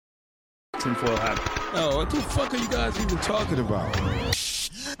tinfoil hat. Oh, what the fuck are you guys even talking about?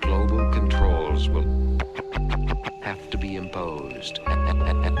 Global controls will have to be imposed,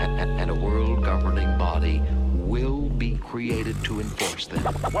 and a world governing body will be created to enforce them.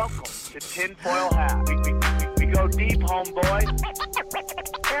 Welcome to Tinfoil Hat. We go deep, homeboy.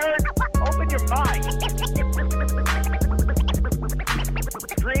 Aaron, open your mind.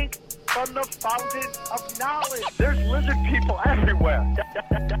 Drink from the fountain of knowledge. There's lizard people everywhere.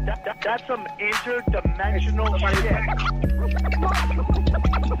 That's some interdimensional shit.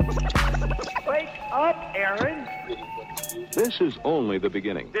 Wake up, Aaron. This is only the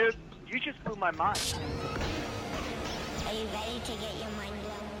beginning. Dude, you just blew my mind. Are you ready to get your mind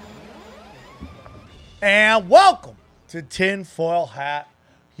blown? And welcome to Tinfoil Hat.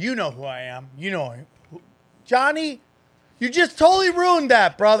 You know who I am. You know him. Johnny, you just totally ruined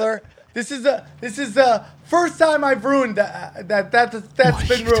that, brother. This is the first time I've ruined that. That's What been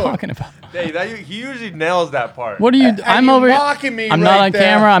are you ruined. talking about? Hey, he usually nails that part. What are you? And I'm you're over here. mocking me I'm right not on there.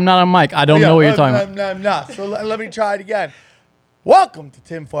 camera. I'm not on mic. I don't know what you're talking about. I'm not. So let me try it again. Welcome to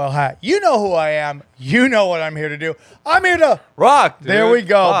Tinfoil Hat. You know who I am. You know what I'm here to do. I'm here to rock, dude. There we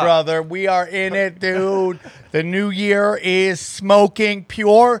go, Rock. brother. We are in it, dude. The new year is smoking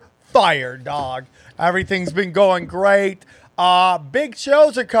pure fire, dog. Everything's been going great. Big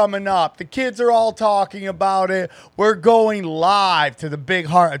shows are coming up. The kids are all talking about it. We're going live to the big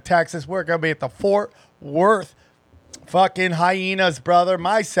heart of Texas. We're going to be at the Fort Worth fucking Hyenas, brother.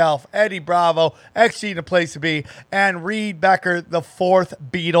 Myself, Eddie Bravo, XG, the place to be, and Reed Becker, the fourth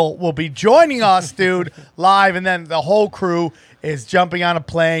Beatle, will be joining us, dude, live. And then the whole crew is jumping on a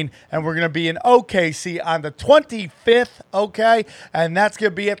plane, and we're going to be in OKC on the 25th, okay? And that's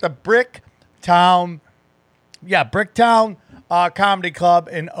going to be at the Bricktown Comedy Club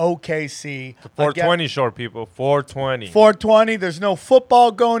in OKC. 420 short people. 420. 420. There's no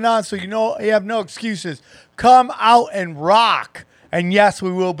football going on, so you have no excuses. Come out and rock. And yes,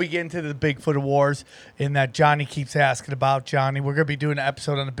 we will be getting to the Bigfoot Wars in that Johnny keeps asking about. Johnny, we're going to be doing an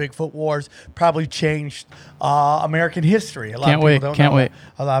episode on the Bigfoot Wars. Probably changed American history. Can't wait.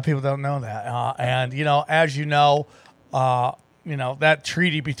 A lot of people don't know that. And, as you know, that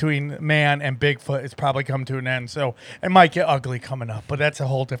treaty between man and Bigfoot is probably come to an end. So it might get ugly coming up, but that's a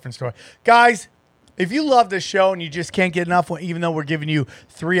whole different story. Guys, if you love this show and you just can't get enough, even though we're giving you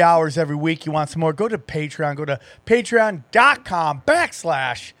 3 hours every week, you want some more, go to Patreon. Go to patreon.com/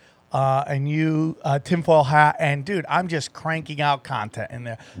 and you Tinfoil Hat. And, dude, I'm just cranking out content in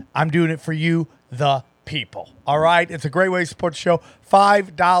there. I'm doing it for you, the people. All right? It's a great way to support the show.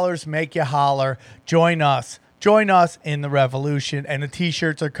 $5 make you holler. Join us. Join us in the revolution, and the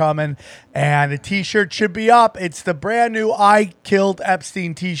T-shirts are coming, and the T-shirt should be up. It's the brand new I Killed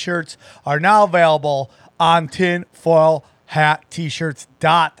Epstein T-shirts are now available on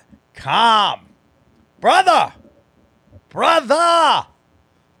tinfoilhattshirts.com. Brother,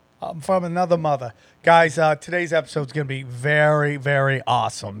 I'm from another mother. Guys, today's episode is going to be very, very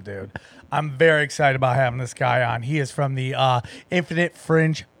awesome, dude. I'm very excited about having this guy on. He is from the Infinite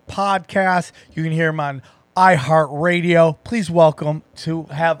Fringe podcast. You can hear him on iHeartRadio. Please welcome to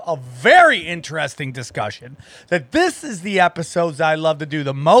have a very interesting discussion. That this is the episodes I love to do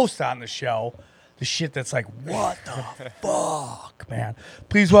the most on the show. The shit that's like, what the fuck, man.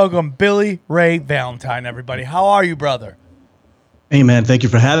 Please welcome Billy Ray Valentine, everybody. How are you, brother? Hey, man, thank you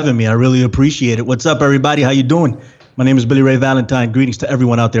for having me. I really appreciate it. What's up, everybody? How you doing? My name is Billy Ray Valentine. Greetings to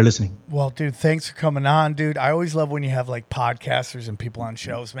everyone out there listening. Well, dude, thanks for coming on, dude. I always love when you have, like, podcasters and people on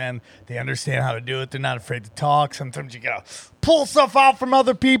shows, man. They understand how to do it. They're not afraid to talk. Sometimes you got to pull stuff out from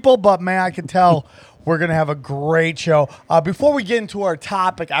other people. But, man, I can tell we're going to have a great show. Before we get into our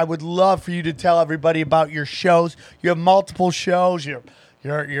topic, I would love for you to tell everybody about your shows. You have multiple shows. You're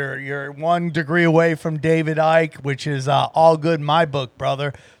 1 degree away from David Icke, which is all good in my book,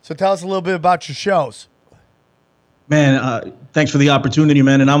 brother. So tell us a little bit about your shows. Man, thanks for the opportunity,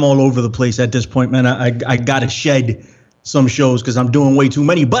 man. And I'm all over the place at this point, man. I got to shed some shows because I'm doing way too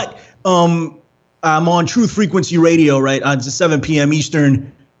many. But I'm on Truth Frequency Radio, right? It's 7 p.m.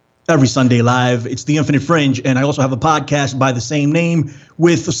 Eastern every Sunday live. It's the Infinite Fringe. And I also have a podcast by the same name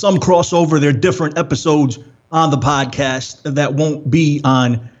with some crossover. There are different episodes on the podcast that won't be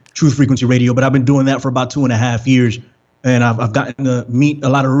on Truth Frequency Radio. But I've been doing that for about 2.5 years. And I've gotten to meet a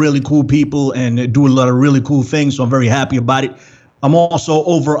lot of really cool people and do a lot of really cool things. So I'm very happy about it. I'm also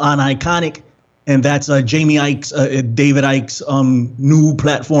over on Iconic, and that's Jamie Icke's, David Icke's new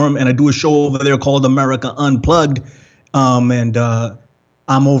platform. And I do a show over there called America Unplugged. And I'm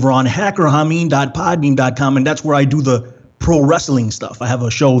over on hackerhameen.podbean.com, and that's where I do the pro wrestling stuff. I have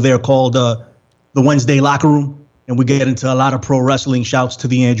a show there called The Wednesday Locker Room. and we get into a lot of pro wrestling. Shouts to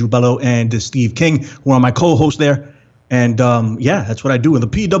the Andrew Bello and Steve King, who are my co-hosts there. And yeah, that's what I do. And the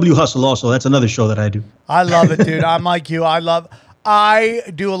PW Hustle also, that's another show that I do. I love it, dude. I'm like you. I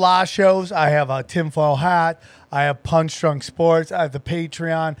do a lot of shows. I have a tinfoil hat. I have Punch Drunk Sports. I have the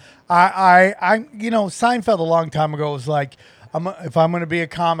Patreon. I Seinfeld a long time ago was like, if I'm going to be a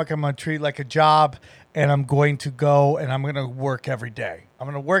comic, I'm going to treat it like a job, and I'm going to go and I'm going to work every day. I'm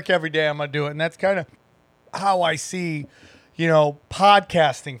going to work every day. I'm going to do it. And that's kind of how I see,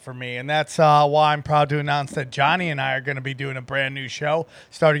 podcasting for me. And that's why I'm proud to announce that Johnny and I are going to be doing a brand new show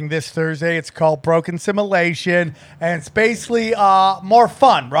starting this Thursday. It's called Broken Simulation. And it's basically more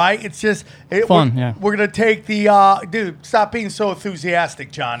fun, right? It's just fun, We're going to take the, dude, stop being so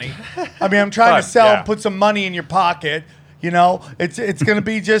enthusiastic, Johnny. I mean, I'm trying to sell and put some money in your pocket. It's going to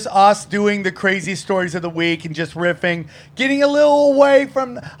be just us doing the crazy stories of the week and just riffing, getting a little away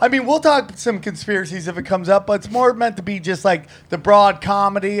from, we'll talk some conspiracies if it comes up, but it's more meant to be just like the broad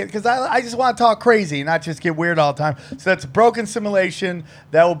comedy, because I just want to talk crazy, not just get weird all the time. So that's Broken Simulation.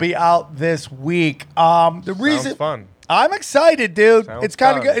 That will be out this week. Sounds fun. I'm excited, dude. It's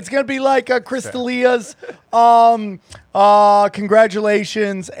kind of good. It's going to be like Crystalia's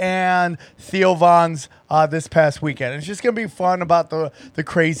congratulations and Theo Von's this past weekend. It's just going to be fun about the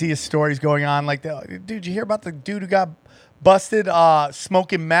craziest stories going on. Like, dude, you hear about the dude who got busted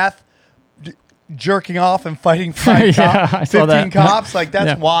smoking meth, jerking off and fighting 15 cops? Like,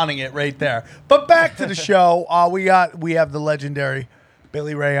 that's wanting it right there. But back to the show. We have the legendary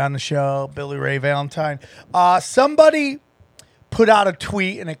Billy Ray on the show, Billy Ray Valentine. Somebody put out a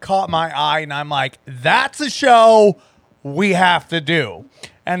tweet and it caught my eye, and I'm like, that's a show we have to do.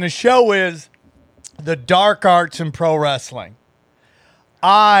 And the show is the dark arts in pro wrestling.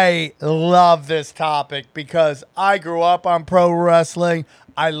 I love this topic because I grew up on pro wrestling.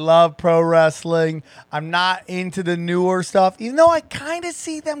 I love pro wrestling. I'm not into the newer stuff, even though I kind of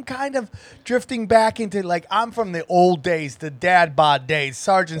see them kind of drifting back into, like, I'm from the old days, the dad bod days.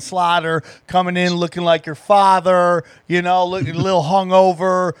 Sergeant Slaughter coming in looking like your father, looking a little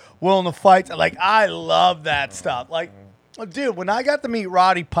hungover, willing to fight. Like, I love that stuff. Like, dude, when I got to meet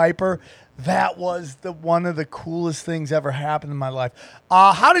Roddy Piper, that was one of the coolest things ever happened in my life.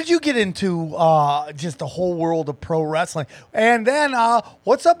 How did you get into just the whole world of pro wrestling? And then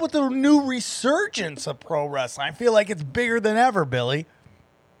what's up with the new resurgence of pro wrestling? I feel like it's bigger than ever, Billy.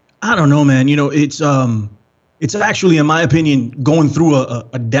 I don't know, man. It's actually, in my opinion, going through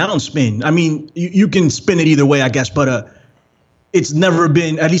a downspin. I mean, you can spin it either way, I guess, but it's never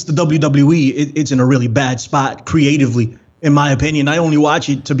been, at least the WWE, it's in a really bad spot creatively. In my opinion, I only watch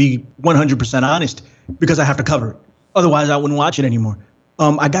it, to be 100% honest, because I have to cover it. Otherwise, I wouldn't watch it anymore.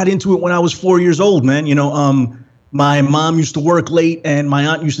 I got into it when I was 4 years old, man. My mom used to work late, and my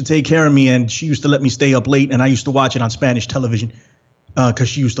aunt used to take care of me, and she used to let me stay up late, and I used to watch it on Spanish television because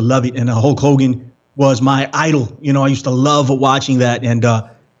she used to love it. And Hulk Hogan was my idol. I used to love watching that, and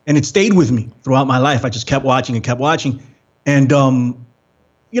it stayed with me throughout my life. I just kept watching and kept watching. And,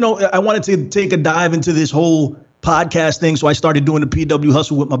 I wanted to take a dive into this whole podcast thing, so I started doing the PW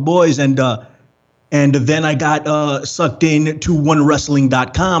Hustle with my boys, and then I got sucked in to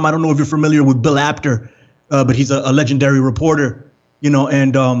OneWrestling.com. I don't know if you're familiar with Bill Apter, but he's a legendary reporter,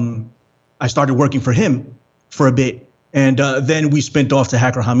 and I started working for him for a bit, and then we spent off to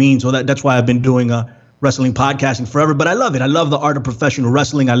Hacker Hameen, so that's why I've been doing wrestling podcasting forever. But I love it. I love the art of professional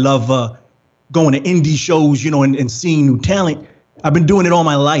wrestling. I love going to indie shows, and seeing new talent. I've been doing it all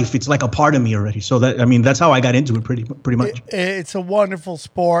my life. It's like a part of me already. So that's how I got into it pretty much. It's a wonderful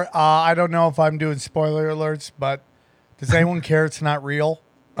sport. I don't know if I'm doing spoiler alerts, but does anyone care it's not real?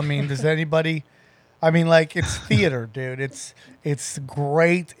 Does anybody? It's theater, dude. It's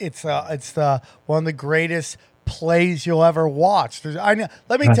great. It's the one of the greatest plays you'll ever watch. Let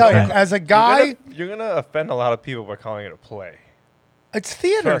me tell you, as a guy, you're gonna offend a lot of people by calling it a play. It's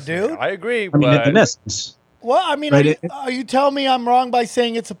theater, dude. I agree. In essence. Well, right. Are you telling me I'm wrong by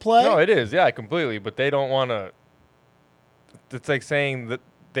saying it's a play? No, it is. Yeah, completely. But they don't want to. It's like saying that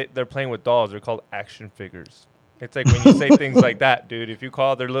they're playing with dolls. They're called action figures. It's like when you say things like that, dude. If you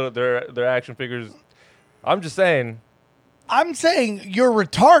call their action figures, I'm just saying. I'm saying you're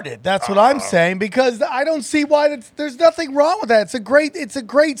retarded. That's what I'm saying, because I don't see why there's nothing wrong with that. It's a great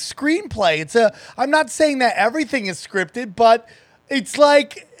screenplay. I'm not saying that everything is scripted, but it's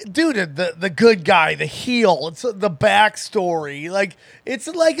like, dude, the good guy, the heel, it's the backstory. Like, it's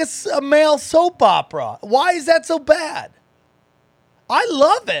like a male soap opera. Why is that so bad? I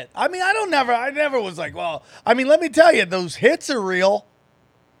love it. I never was like, well, let me tell you, those hits are real.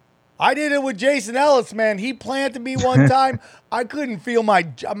 I did it with Jason Ellis, man. He planted me one time. I couldn't feel my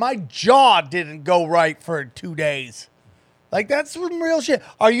jaw didn't go right for 2 days. Like, that's some real shit.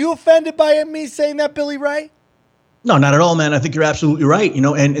 Are you offended by me saying that, Billy Ray? No, not at all, man. I think you're absolutely right.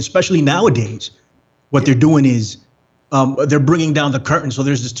 And especially nowadays, what they're doing is they're bringing down the curtain. So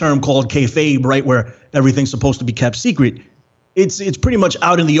there's this term called kayfabe, right, where everything's supposed to be kept secret. It's pretty much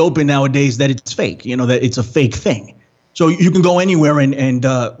out in the open nowadays that it's fake, that it's a fake thing. So you can go anywhere and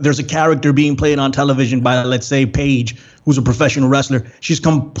there's a character being played on television by, let's say, Paige, who's a professional wrestler. She's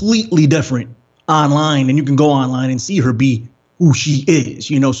completely different online, and you can go online and see her be who she is.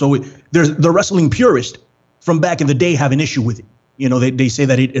 So there's the wrestling purist from back in the day have an issue with it. They say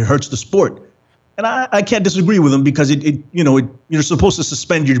that it hurts the sport. And I can't disagree with them because you're supposed to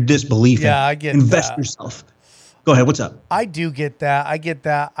suspend your disbelief and invest yourself. Go ahead. What's up? I do get that. I get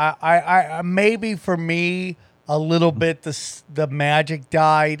that. I maybe for me a little bit the magic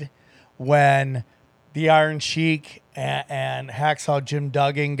died when the Iron Sheik and Hacksaw Jim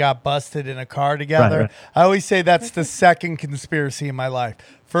Duggan got busted in a car together. Right. I always say that's the second conspiracy in my life.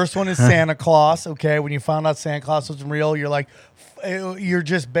 First one is Santa Claus. Okay, when you found out Santa Claus was real, you're like, you're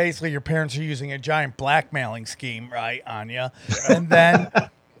just basically your parents are using a giant blackmailing scheme, right, on you. And then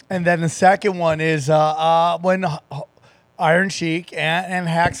the second one is when Iron Sheik and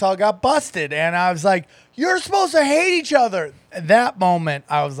Hacksaw got busted, and I was like, you're supposed to hate each other. At that moment,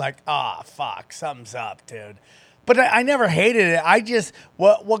 I was like, fuck, something's up, dude. But I never hated it. I just,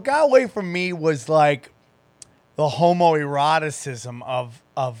 what got away from me was like the homoeroticism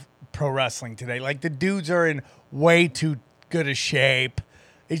of pro wrestling today. Like the dudes are in way too good a shape.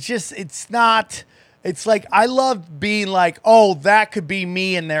 It's like I love being like, oh, that could be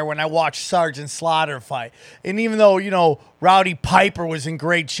me in there when I watch Sergeant Slaughter fight. And even though, Rowdy Piper was in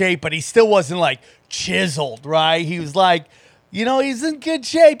great shape, but he still wasn't like chiseled, right? He was like, he's in good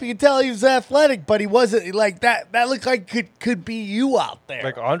shape. You can tell he was athletic, but he wasn't like that. That looked like could be you out there.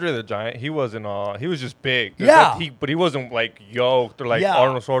 Like Andre the Giant, he wasn't. He was just big. Yeah. But he wasn't like yoked or like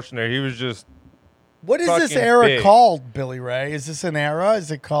Arnold Schwarzenegger. He was just. What is this era called, Billy Ray? Is this an era?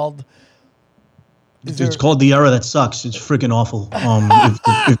 Is it called? It's called the era that sucks. It's freaking awful.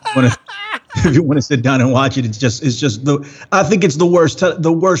 If you want to sit down and watch it, I think it's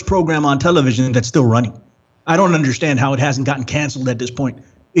the worst program on television that's still running. I don't understand how it hasn't gotten canceled at this point.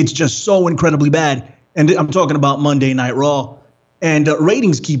 It's just so incredibly bad. And I'm talking about Monday Night Raw. And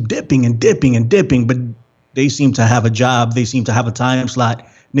ratings keep dipping and dipping and dipping, but they seem to have a job. They seem to have a time slot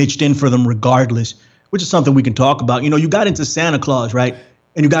niched in for them regardless, which is something we can talk about. You got into Santa Claus, right?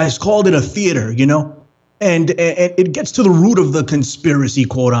 And you guys called it a theater, and it gets to the root of the conspiracy,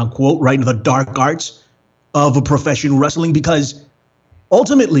 quote unquote, right? The dark arts of a professional wrestling, because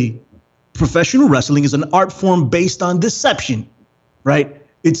ultimately professional wrestling is an art form based on deception, right?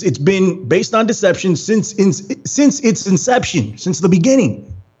 It's been based on deception since its inception, since the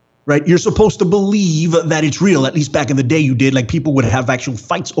beginning, right? You're supposed to believe that it's real. At least back in the day you did. Like people would have actual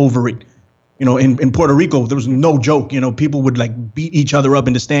fights over it. In Puerto Rico, there was no joke. People would like beat each other up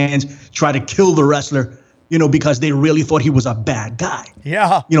in the stands, try to kill the wrestler, because they really thought he was a bad guy.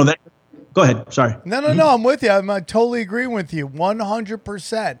 Yeah. That. Go ahead. Sorry. No. I'm with you. I'm totally agreeing with you.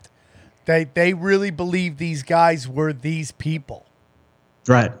 100%. They really believe these guys were these people.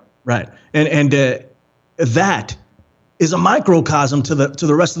 Right. And that is a microcosm to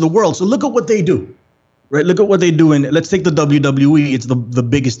the rest of the world. So look at what they do. Right. Look at what they do. And let's take the WWE. It's the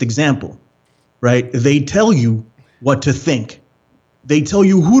biggest example. Right? They tell you what to think. They tell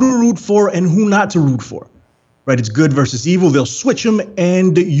you who to root for and who not to root for. Right? It's good versus evil. They'll switch them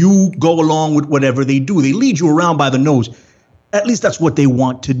and you go along with whatever they do. They lead you around by the nose. At least that's what they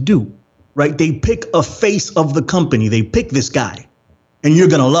want to do. Right? They pick a face of the company. They pick this guy and you're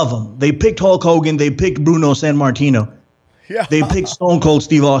going to love him. They picked Hulk Hogan. They picked Bruno Sammartino. Yeah. They picked Stone Cold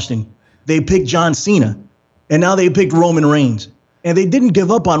Steve Austin. They picked John Cena. And now they picked Roman Reigns. And they didn't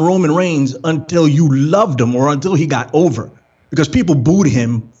give up on Roman Reigns until you loved him or until he got over, because people booed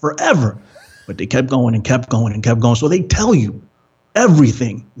him forever. But they kept going and kept going and kept going. So they tell you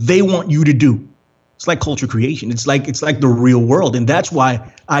everything they want you to do. It's like culture creation. It's like the real world. And that's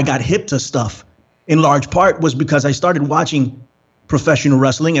why I got hip to stuff in large part was because I started watching professional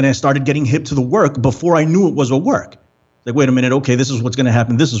wrestling and I started getting hip to the work before I knew it was a work. Like, wait a minute. OK, this is what's going to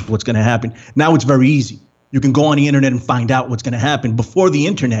happen. This is what's going to happen. Now it's very easy. You can go on the internet and find out what's going to happen. Before the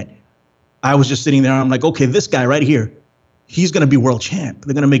internet, I was just sitting there. I'm like, okay, this guy right here, he's going to be world champ.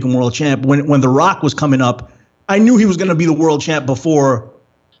 They're going to make him world champ. When The Rock was coming up, I knew he was going to be the world champ before,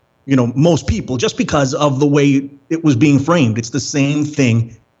 most people, just because of the way it was being framed. It's the same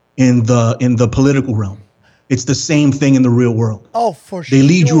thing in the political realm. It's the same thing in the real world. Oh, for sure. They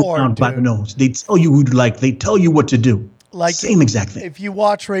lead you around by the nose. They tell you who to like. They tell you what to do. Like same exact thing. If you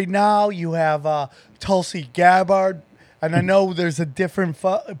watch right now, you have Tulsi Gabbard, and I know there's a different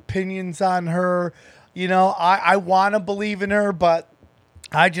opinions on her. You know, I want to believe in her, but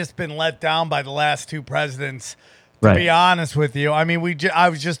I just been let down by the last two presidents. To be honest with you, I mean, I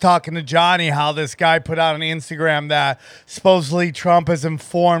was just talking to Johnny how this guy put out on Instagram that supposedly Trump has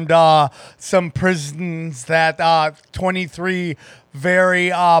informed some prisons that 23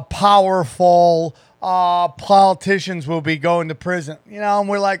 very powerful politicians will be going to prison. You know, and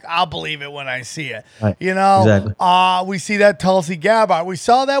we're like, I'll believe it when I see it. Right. You know, exactly. We see that Tulsi Gabbard. We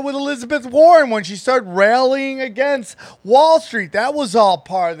saw that with Elizabeth Warren when she started rallying against Wall Street. That was all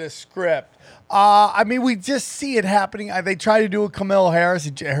part of the script. I mean, we just see it happening. They try to do a Kamala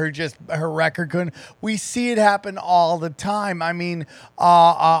Harris. Her record couldn't. We see it happen all the time. I mean,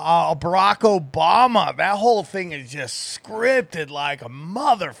 Barack Obama. That whole thing is just scripted like a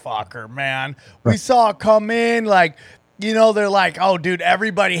motherfucker, man. We saw it come in like. You know, they're like, oh, dude,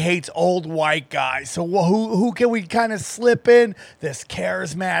 everybody hates old white guys. So who can we kind of slip in? This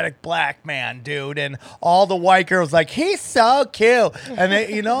charismatic black man, dude. And all the white girls like, he's so cute. And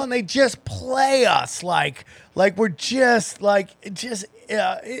they, you know, and they just play us like we're just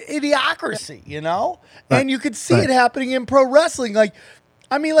idiocracy, you know? And you could see it happening in pro wrestling. Like,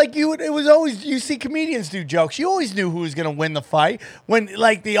 I mean, like it was always, you see comedians do jokes. You always knew who was going to win the fight when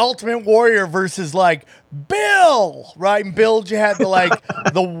like the Ultimate Warrior versus like Bill, right? And Bill had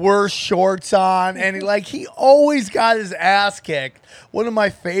the worst shorts on and he always got his ass kicked. One of my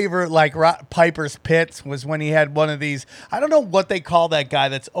favorite like Piper's Pits was when he had one of these, I don't know what they call that guy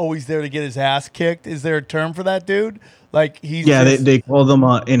that's always there to get his ass kicked. Is there a term for that dude? Like he's they call them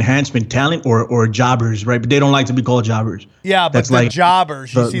enhancement talent or jobbers, right? But they don't like to be called jobbers. Yeah, but that's like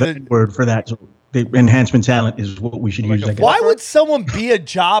jobbers. You see the word for that. So enhancement talent is what we should use. Why would someone be a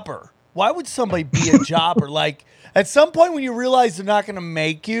jobber? Why would somebody be a jobber? Like at some point when you realize they're not going to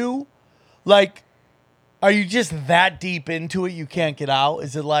make you, like, are you just that deep into it you can't get out?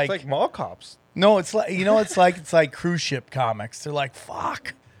 Is it like it's like mall cops? No, it's like it's like cruise ship comics. They're like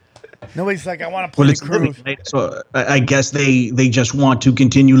fuck. Nobody's like, I want to play the cruise. Right? So I guess they just want to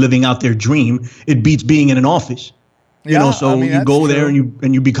continue living out their dream. It beats being in an office. You know, so you go there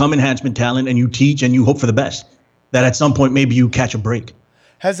and you become enhancement talent and you teach and you hope for the best. That at some point maybe you catch a break.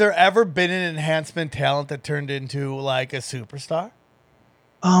 Has there ever been an enhancement talent that turned into like a superstar?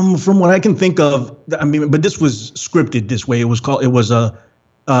 From what I can think of, I mean, but this was scripted this way. It was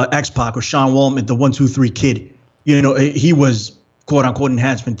X-Pac or Sean Waltman, the 1, 2, 3 kid. You know, he was quote unquote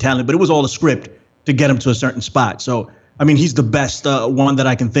enhancement talent, but it was all a script to get him to a certain spot. So, I mean, he's the best one that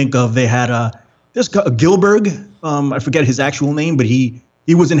I can think of. They had this guy, Gilbert. I forget his actual name, but he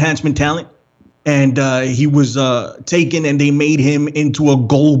was enhancement talent, and he was taken, and they made him into a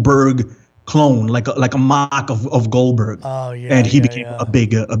Goldberg clone, like a mock of Goldberg. Oh yeah, and he became a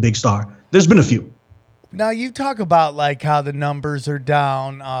big star. There's been a few. Now you talk about like how the numbers are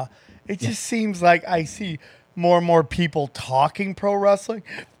down. It just seems like I see more and more people talking pro wrestling,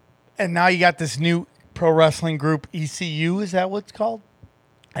 and now you got this new pro wrestling group, ECU. Is that what it's called?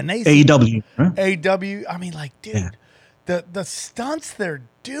 And they AEW. AEW. I mean, like, dude, the stunts they're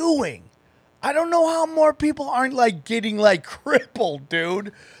doing. I don't know how more people aren't like getting like crippled,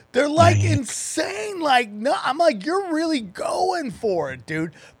 dude. They're like insane. Like, no, I'm like, you're really going for it,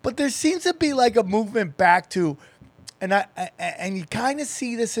 dude. But there seems to be like a movement back to, and you kind of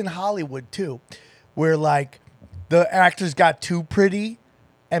see this in Hollywood too, where like the actors got too pretty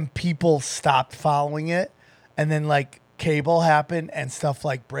and people stopped following it. And then like cable happened and stuff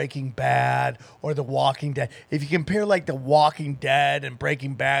like Breaking Bad or The Walking Dead. If you compare like The Walking Dead and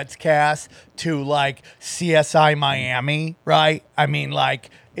Breaking Bad's cast to like CSI Miami, right? I mean,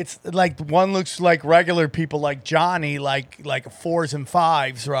 like it's like one looks like regular people like Johnny, like 4s and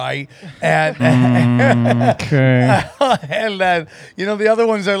 5s, right? And okay. And then you know the other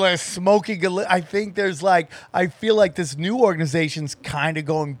ones are like smoking. I think there's like I feel like this new organization's kind of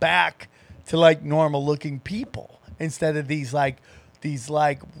going back to like normal looking people instead of these like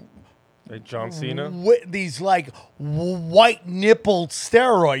John Cena, these like white nippled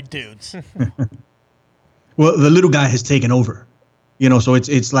steroid dudes. Well, the little guy has taken over. You know, so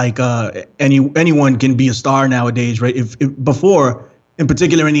it's like anyone can be a star nowadays, right? If before, in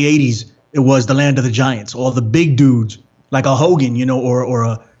particular in the 80s, it was the land of the giants, all the big dudes like a Hogan, you know, or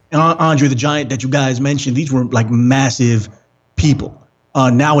a Andre the Giant that you guys mentioned. These were like massive people.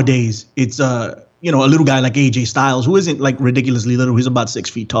 Nowadays, it's you know, a little guy like AJ Styles, who isn't like ridiculously little. He's about 6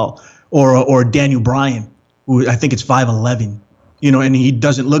 feet tall, or Daniel Bryan, who I think it's 5'11", you know, and he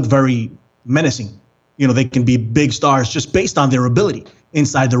doesn't look very menacing. they can be big stars just based on their ability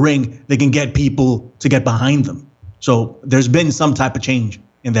inside the ring. They can get people to get behind them. So there's been some type of change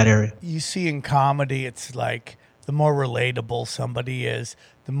in that area. You see in comedy, it's like the more relatable somebody is,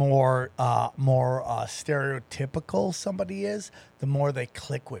 the more stereotypical somebody is, the more they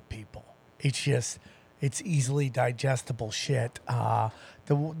click with people. It's easily digestible shit.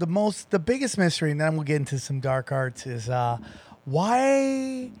 The biggest mystery, and then we'll get into some dark arts, is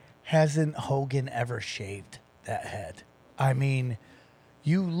why hasn't Hogan ever shaved that head? I mean,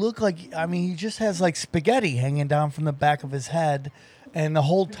 you look like, he just has like spaghetti hanging down from the back of his head, and the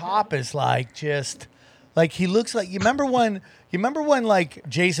whole top is like just like he looks like. You remember when like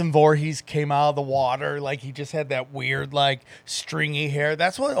Jason Voorhees came out of the water, like he just had that weird like stringy hair.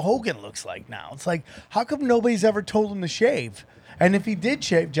 That's what Hogan looks like now. It's like, how come nobody's ever told him to shave? And if he did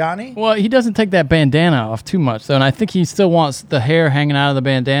shave, Johnny? Well, he doesn't take that bandana off too much, though, and I think he still wants the hair hanging out of the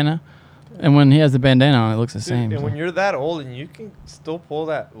bandana. And when he has the bandana on, it looks the same. And so. when you're that old and you can still pull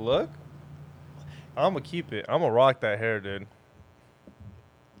that look, I'm going to keep it. I'm going to rock that hair, dude.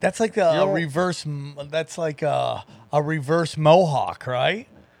 That's like a reverse. That's like a reverse mohawk, right?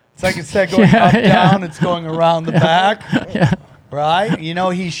 It's like instead of going up down, it's going around the back. Yeah. Right?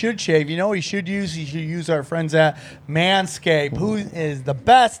 He should shave. He should use our friends at Manscaped, who is the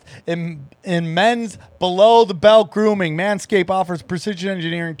best in men's below the belt grooming. Manscaped offers precision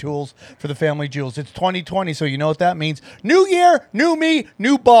engineering tools for the family jewels. It's 2020, so you know what that means. New year, new me,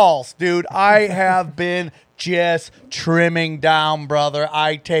 new balls. Dude, I have been just trimming down, brother.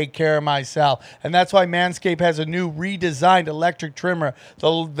 I take care of myself. And that's why Manscaped has a new redesigned electric trimmer.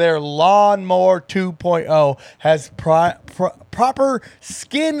 Their Lawnmower 2.0 has proper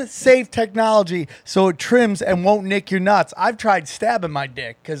skin-safe technology, so it trims and won't nick your nuts. I've tried stabbing my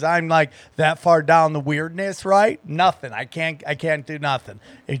dick because I'm like that far down the weirdness, right? Nothing. I can't do nothing.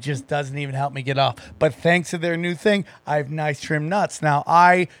 It just doesn't even help me get off. But thanks to their new thing, I have nice trim nuts. Now,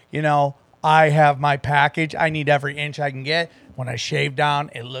 I have my package. I need every inch I can get. When I shave down,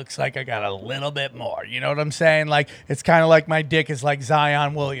 it looks like I got a little bit more. You know what I'm saying? Like, it's kind of like my dick is like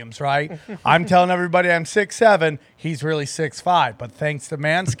Zion Williams, right? I'm telling everybody I'm 6'7". He's really 6'5". But thanks to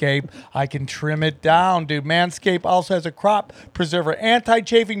Manscaped, I can trim it down, dude. Manscaped also has a crop preserver,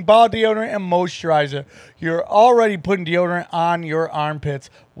 anti-chafing ball deodorant, and moisturizer. You're already putting deodorant on your armpits.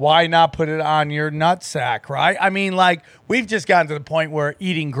 Why not put it on your nutsack, right? I mean, like, we've just gotten to the point where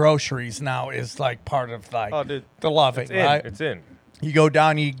eating groceries now is like part of like the loving, right? It's in. You go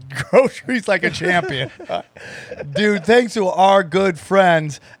down, you eat groceries like a champion. Dude, thanks to our good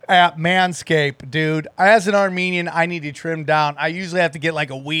friends at Manscaped, dude. As an Armenian, I need to trim down. I usually have to get like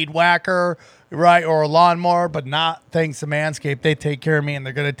a weed whacker, right, or a lawnmower, but not thanks to Manscaped. They take care of me, and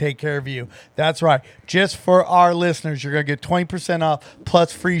they're going to take care of you. That's right. Just for our listeners, you're going to get 20% off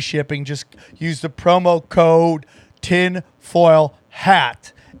plus free shipping. Just use the promo code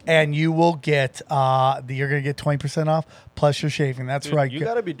TINFOILHAT. And you will get, you're going to get 20% off plus your shaving. That's Dude, right. You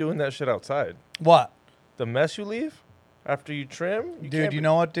got to be doing that shit outside. What? The mess you leave after you trim? Dude, you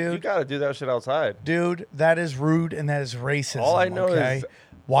know what, dude? You got to do that shit outside. Dude, that is rude and that is racism. All I know is...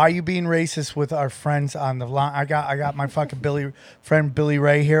 Why are you being racist with our friends on the line? I got my fucking friend Billy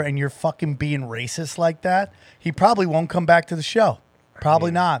Ray here, and you're fucking being racist like that? He probably won't come back to the show.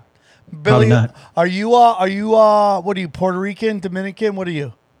 Probably not. Billy, not. Are you what are you, Puerto Rican, Dominican? What are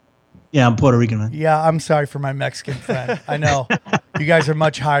you? Yeah, I'm Puerto Rican, man. Yeah, I'm sorry for my Mexican friend. I know you guys are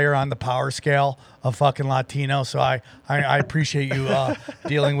much higher on the power scale of fucking Latino, so I appreciate you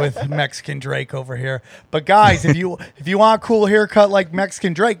dealing with Mexican Drake over here. But guys, if you want a cool haircut like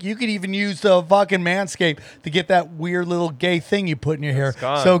Mexican Drake, you could even use the fucking Manscaped to get that weird little gay thing you put in your hair.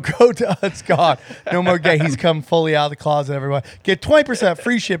 So go to it's gone. No more gay. He's come fully out of the closet, everyone. Get 20%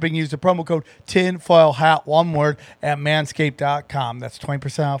 free shipping. Use the promo code TINFOILHAT, one word, at manscaped.com. That's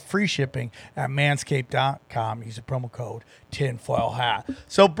 20% off free shipping at manscaped.com. Use the promo code TINFOILHAT.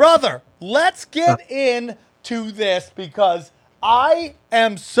 So, brother, let's get into this because I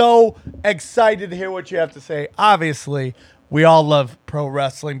am so excited to hear what you have to say. Obviously, we all love pro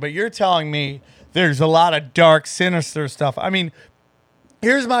wrestling, but you're telling me there's a lot of dark, sinister stuff. I mean,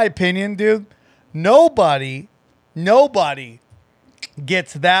 here's my opinion, dude. Nobody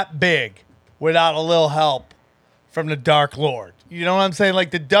gets that big without a little help from the Dark Lord. You know what I'm saying?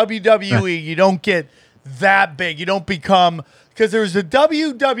 Like the WWE, you don't get that big. You don't become... Because there was the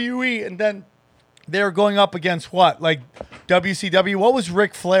WWE, and then they were going up against what? Like WCW? What was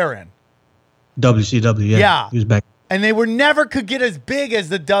Ric Flair in? WCW, yeah. He was back. And they never could get as big as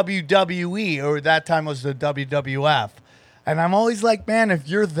the WWE, or that time was the WWF. And I'm always like, man, if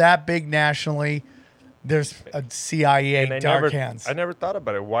you're that big nationally, there's a CIA And dark hands. I never thought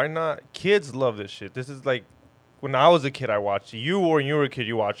about it. Why not? Kids love this shit. This is like when I was a kid, I watched it. You, or when you were a kid,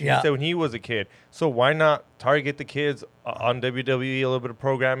 you watched it. Yeah. You said when he was a kid. So why not target the kids on WWE, a little bit of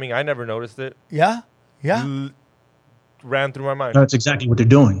programming? I never noticed it. Yeah. Ran through my mind. That's exactly what they're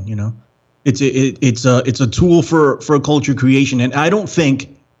doing. You know, it's a tool for culture creation, and I don't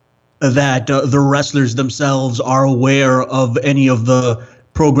think that the wrestlers themselves are aware of any of the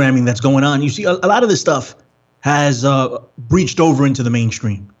programming that's going on. You see, a lot of this stuff has breached over into the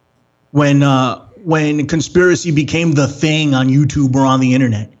mainstream. When conspiracy became the thing on YouTube or on the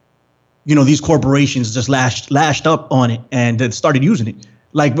internet, you know, these corporations just lashed up on it and started using it.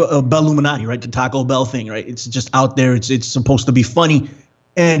 Like Belluminati, right? The Taco Bell thing, right? It's just out there. It's supposed to be funny.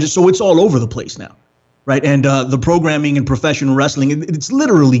 And so it's all over the place now, right? And the programming in professional wrestling, it's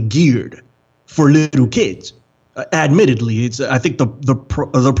literally geared for little kids. Admittedly, I think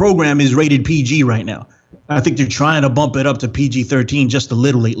the program is rated PG right now. I think they're trying to bump it up to PG-13 just a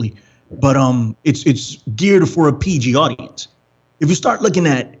little lately. But it's geared for a PG audience. If you start looking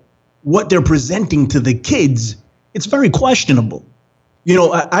at what they're presenting to the kids, it's very questionable. You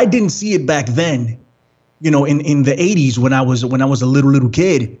know, I didn't see it back then. You know, in the 80s when I was a little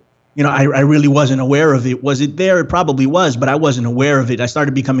kid, you know, I really wasn't aware of it. Was it there? It probably was, but I wasn't aware of it. I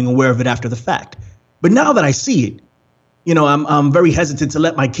started becoming aware of it after the fact. But now that I see it, you know, I'm very hesitant to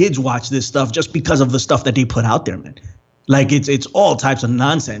let my kids watch this stuff just because of the stuff that they put out there, man. Like it's all types of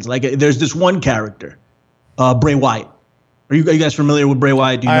nonsense. Like there's this one character, Bray Wyatt. Are you guys familiar with Bray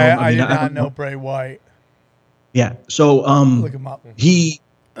Wyatt? Do you know? I did not know Bray Wyatt. Yeah. So Look him up. he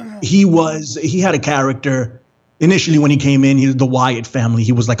had a character initially when he came in. He was the Wyatt family.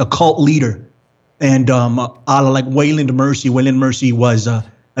 He was like a cult leader, and a la like Waylon Mercy. Waylon Mercy was a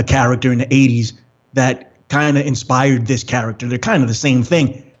character in the 80s that kind of inspired this character. They're kind of the same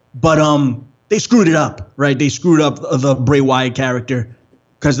thing, but they screwed it up, right? They screwed up the Bray Wyatt character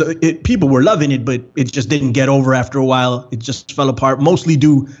because people were loving it, but it just didn't get over after a while. It just fell apart, mostly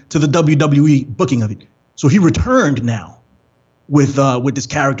due to the WWE booking of it. So he returned now with this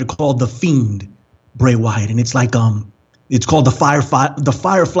character called the Fiend, Bray Wyatt, and it's like it's called the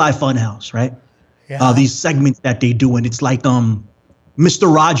Firefly Funhouse, right? Yeah. These segments that they do, and it's like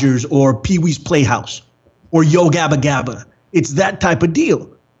Mr. Rogers or Pee-wee's Playhouse or Yo Gabba Gabba. It's that type of deal,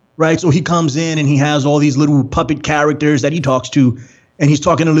 right? So he comes in and he has all these little puppet characters that he talks to, and he's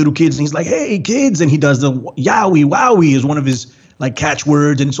talking to little kids, and he's like, "Hey, kids," and he does the "Yowie Wowie" is one of his like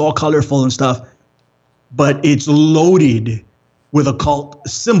catchwords, and it's all colorful and stuff. But it's loaded with occult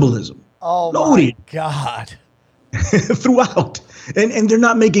symbolism. Oh, loaded. my God. Throughout. And they're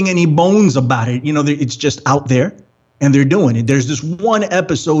not making any bones about it. You know, it's just out there, and they're doing it. There's this one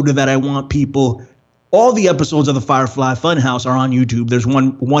episode that I want people, all the episodes of the Firefly Funhouse are on YouTube. There's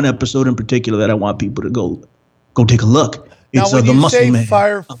one episode in particular that I want people to go take a look. Now, It's when the you Muscle say Man.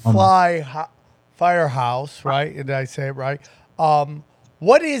 Firehouse, right? Did I say it right?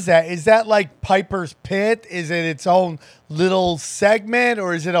 What is that? Is that like Piper's Pit? Is it its own little segment,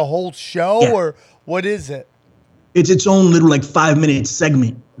 or is it a whole show, Yeah. or what is it? It's its own little like 5-minute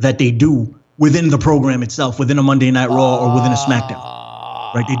segment that they do within the program itself, within a Monday Night Raw or within a SmackDown.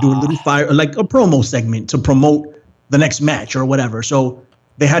 Right? They do a little like a promo segment to promote the next match or whatever. So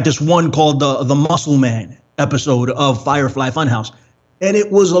they had this one called the Muscle Man episode of Firefly Funhouse, and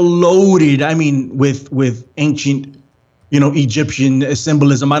it was loaded. I mean, with ancient, you know, Egyptian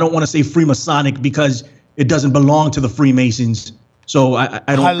symbolism. I don't want to say Freemasonic because it doesn't belong to the Freemasons. So I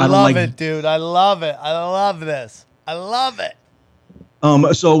don't love like it, dude. I love it. I love this. I love it.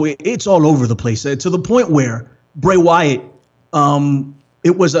 So it's all over the place to the point where Bray Wyatt,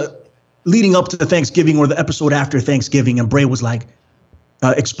 it was leading up to Thanksgiving or the episode after Thanksgiving, and Bray was like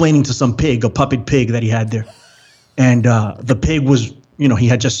explaining to some pig, a puppet pig that he had there, and the pig was, you know, he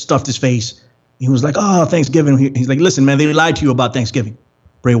had just stuffed his face. He was like, "Oh, Thanksgiving." He's like, "Listen, man, they lied to you about Thanksgiving."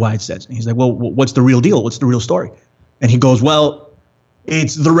 Bray Wyatt says, and he's like, "Well, what's the real deal? What's the real story?" And he goes, "Well,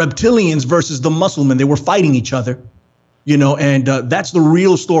 it's the reptilians versus the Musclemen. They were fighting each other, you know, and that's the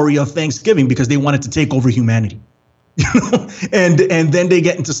real story of Thanksgiving because they wanted to take over humanity." You know? and then they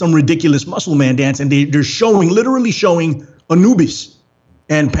get into some ridiculous Muscle Man dance, and they're literally showing Anubis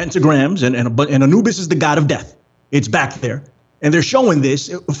and pentagrams, and Anubis is the god of death. It's back there. And they're showing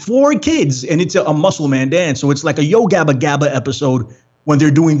this for kids, and it's a Muscle Man dance. So it's like a Yo Gabba Gabba episode when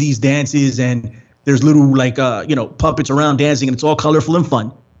they're doing these dances, and there's little like puppets around dancing, and it's all colorful and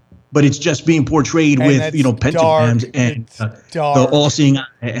fun. But it's just being portrayed And with it's pentagrams dark. and It's the dark. all-seeing eye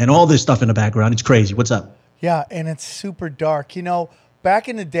and all this stuff in the background. It's crazy. What's up? Yeah, and it's super dark. You know, back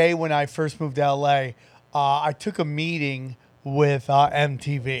in the day when I first moved to LA, I took a meeting with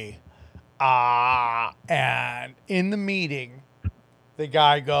MTV. And in the meeting, the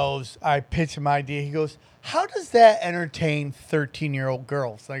guy goes, I pitch him an idea. He goes, how does that entertain 13-year-old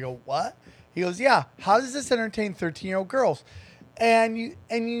girls? And I go, what? He goes, yeah, how does this entertain 13-year-old girls? And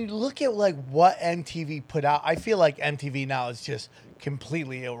you look at like what MTV put out. I feel like MTV now is just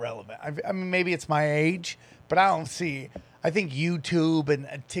completely irrelevant. I mean, maybe it's my age, but I don't see. I think YouTube and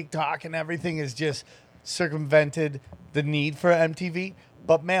TikTok and everything is just circumvented the need for MTV.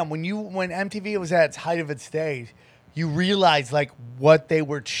 But man, when MTV was at its height of its days, you realize like what they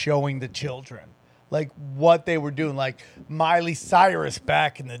were showing the children, like what they were doing, like Miley Cyrus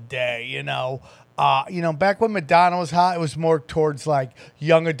back in the day, back when Madonna was hot, it was more towards like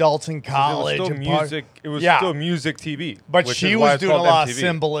young adults in college. It was still and music. It was still music TV. But which she is why was it's doing a called lot of MTV.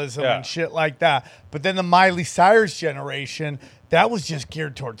 symbolism Yeah. and shit like that. But then the Miley Cyrus generation, that was just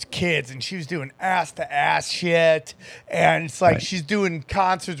geared towards kids, and she was doing ass-to-ass shit. And it's like she's doing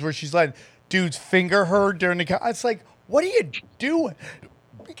concerts where she's letting dudes finger her during the concert. It's like, what are you doing?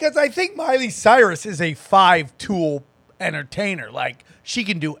 Because I think Miley Cyrus is a 5-tool entertainer. Like, she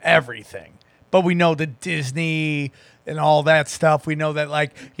can do everything. But we know the Disney and all that stuff. We know that,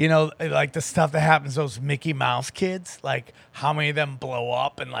 like the stuff that happens to those Mickey Mouse kids, like how many of them blow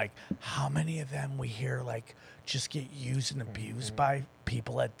up and like how many of them we hear like just get used and abused by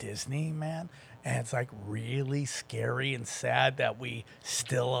people at Disney, man. And it's like really scary and sad that we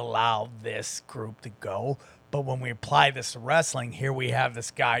still allow this group to go. But when we apply this to wrestling, here we have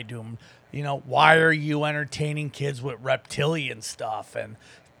this guy doing, why are you entertaining kids with reptilian stuff and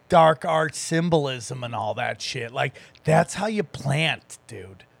dark art symbolism and all that shit? Like, that's how you plant,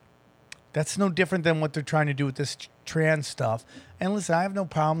 dude. That's no different than what they're trying to do with this trans stuff. And listen, I have no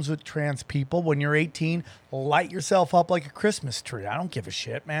problems with trans people. When you're 18, light yourself up like a Christmas tree. I don't give a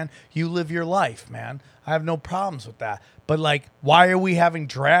shit, man. You live your life, man. I have no problems with that. But, like, why are we having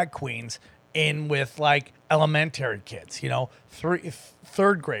drag queens in with, like, elementary kids,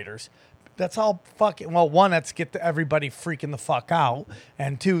 third graders? That's all fucking, well, one, that's get everybody freaking the fuck out.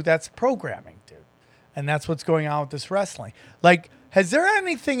 And two, that's programming, dude. And that's what's going on with this wrestling. Like, has there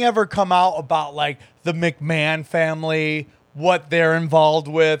anything ever come out about, like, the McMahon family, what they're involved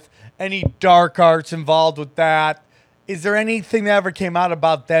with, any dark arts involved with that? Is there anything that ever came out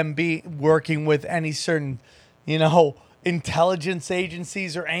about them working with any certain, intelligence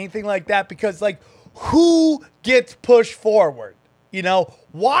agencies or anything like that? Because, like, who gets pushed forward?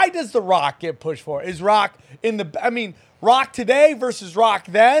 Why does The Rock get pushed forward? Is Rock Rock today versus Rock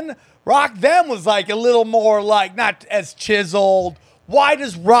then? Rock then was like a little more like not as chiseled. Why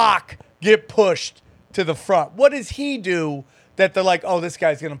does Rock get pushed to the front? What does he do that they're like, oh, this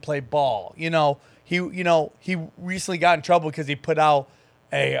guy's gonna play ball? He recently got in trouble because he put out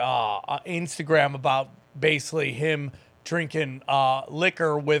a Instagram about basically him drinking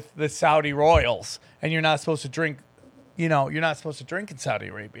liquor with the Saudi royals, and you're not supposed to drink. You're not supposed to drink in Saudi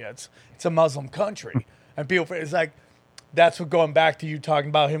Arabia. It's a Muslim country, and people, it's like that's what going back to you talking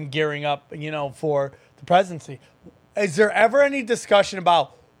about him gearing up, for the presidency. Is there ever any discussion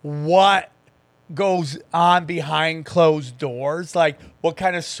about what goes on behind closed doors? Like, what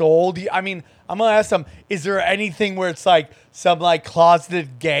kind of soul do you, I'm going to ask them, is there anything where it's like some like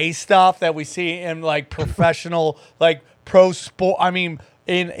closeted gay stuff that we see in like professional, like pro sport,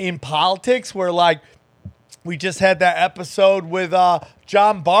 in politics where like we just had that episode with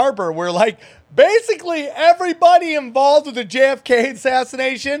John Barber where like basically everybody involved with the JFK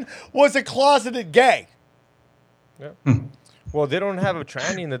assassination was a closeted gay. Yeah. Well, they don't have a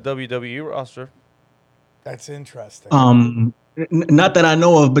tranny in the WWE roster. That's interesting. Not that I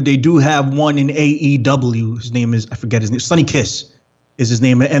know of, but they do have one in AEW. His name is, I forget his name. Sonny Kiss is his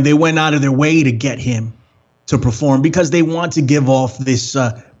name. And they went out of their way to get him to perform because they want to give off this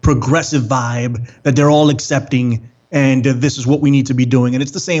progressive vibe that they're all accepting. And this is what we need to be doing. And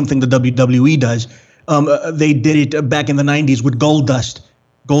it's the same thing the WWE does. They did it back in the 90s with Goldust.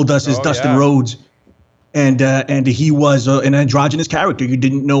 Goldust is Dustin Rhodes. And he was an androgynous character. You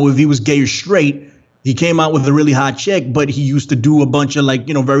didn't know if he was gay or straight. He came out with a really hot chick, but he used to do a bunch of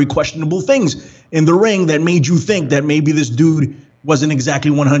very questionable things in the ring that made you think that maybe this dude wasn't exactly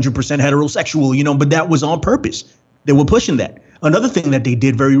 100% heterosexual, but that was on purpose. They were pushing that. Another thing that they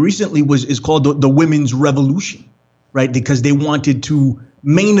did very recently is called the Women's Revolution, right? Because they wanted to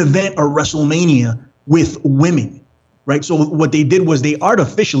main event a WrestleMania with women. Right. So what they did was they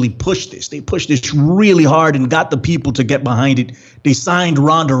artificially pushed this. They pushed this really hard and got the people to get behind it. They signed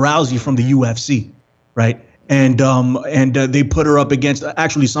Ronda Rousey from the UFC. Right. And they put her up against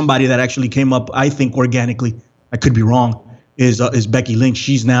actually somebody that actually came up, I think, organically. I could be wrong, is Becky Lynch.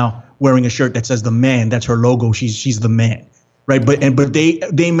 She's now wearing a shirt that says the man. That's her logo. She's the man. right? But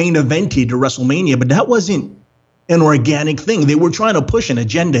they main evented to WrestleMania, but that wasn't an organic thing. They were trying to push an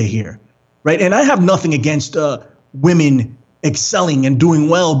agenda here, right? And I have nothing against women excelling and doing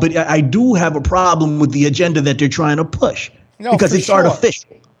well, but I do have a problem with the agenda that they're trying to push because it's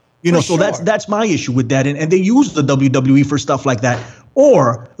artificial. You know, so that's my issue with that. And they use the WWE for stuff like that,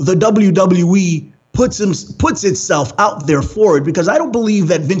 or the WWE puts itself out there for it, because I don't believe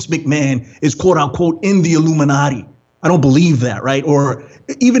that Vince McMahon is quote unquote in the Illuminati. I don't believe that, right? Or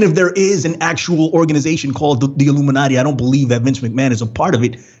even if there is an actual organization called the Illuminati, I don't believe that Vince McMahon is a part of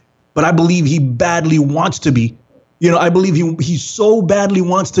it. But I believe he badly wants to be. You know, I believe he so badly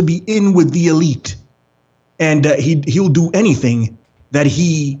wants to be in with the elite, and he'll do anything that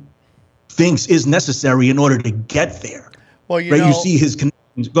he thinks is necessary in order to get there. Well, you see his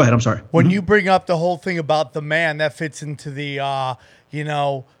connections. Go ahead. I'm sorry. When you bring up the whole thing about the man, that fits into the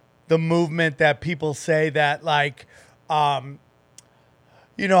the movement that people say that, like, how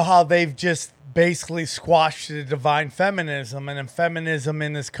they've just basically squashed the divine feminism, and then feminism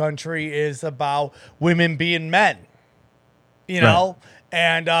in this country is about women being men,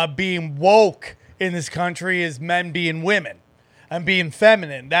 and being woke in this country is men being women and being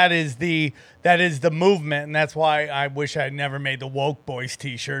feminine. That is the movement, and that's why I wish I never made the Woke Boys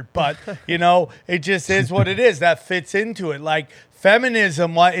t-shirt, but it just is what it is. That fits into it. Like,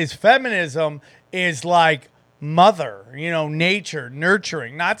 feminism is like mother, nature,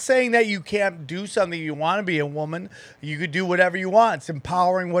 nurturing. Not saying that you can't do something you want to be a woman. You could do whatever you want. It's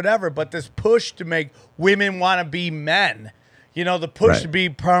empowering, whatever. But this push to make women want to be men, the push to be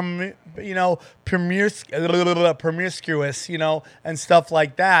promiscuous, and stuff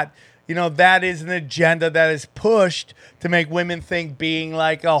like that. That is an agenda that is pushed to make women think being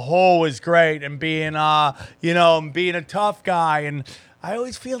like a hoe is great, and being, being a tough guy. And I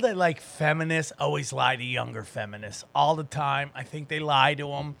always feel that, like, feminists always lie to younger feminists all the time. I think they lie to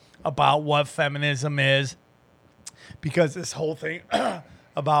them about what feminism is, because this whole thing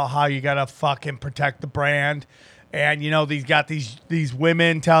about how you got to fucking protect the brand. And, these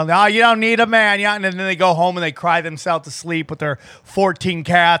women telling them, oh, you don't need a man. Yeah. And then they go home and they cry themselves to sleep with their 14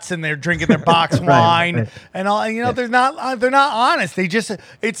 cats, and they're drinking their box wine. Right. And all, they're not honest.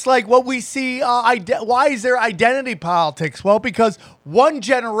 It's like what we see. Why is there identity politics? Well, because one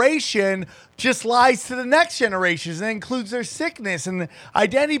generation just lies to the next generation, and includes their sickness. And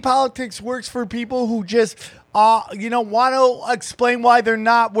identity politics works for people who just, want to explain why they're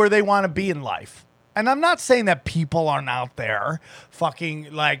not where they want to be in life. And I'm not saying that people aren't out there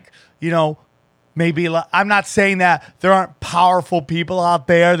fucking, like, maybe I'm not saying that there aren't powerful people out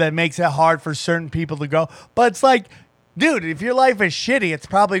there that makes it hard for certain people to go. But it's like, dude, if your life is shitty, it's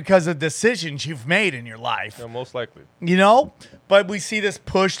probably because of decisions you've made in your life. Yeah, most likely. But we see this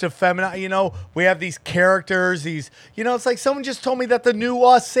push to feminine, we have these characters, it's like someone just told me that the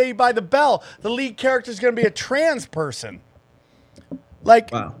new Saved by the Bell, the lead character is going to be a trans person. Like,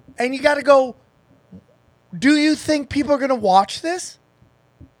 wow. And you got to go, do you think people are going to watch this?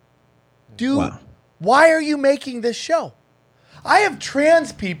 Why are you making this show? I have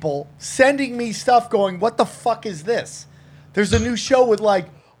trans people sending me stuff going, what the fuck is this? There's a new show with, like,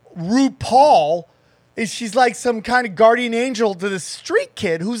 RuPaul. She's like some kind of guardian angel to this street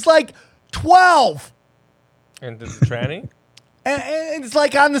kid who's like 12. And this is tranny? and it's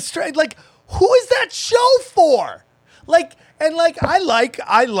like on the street. Like, who is that show for? Like, and like, I like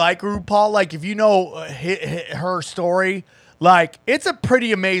RuPaul. Like, if you know her story, like, it's a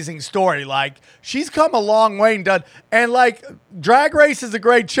pretty amazing story. Like, she's come a long way and done. And like, Drag Race is a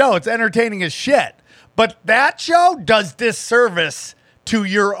great show. It's entertaining as shit. But that show does disservice to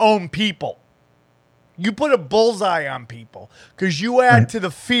your own people. You put a bullseye on people because you add to the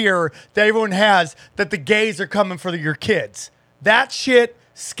fear that everyone has that the gays are coming for your kids. That shit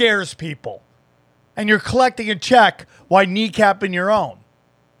scares people. And you're collecting a check while kneecapping your own.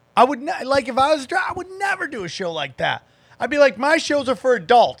 I would if I was I would never do a show like that. I'd be like, my shows are for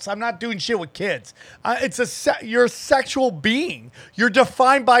adults. I'm not doing shit with kids. You're a sexual being. You're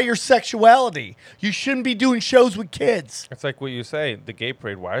defined by your sexuality. You shouldn't be doing shows with kids. It's like what you say, the gay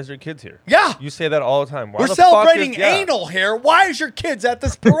parade. Why is your kids here? Yeah. You say that all the time. Why We're celebrating anal here. Why is your kids at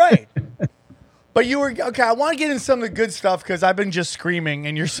this parade? But you were, okay, I want to get into some of the good stuff because I've been just screaming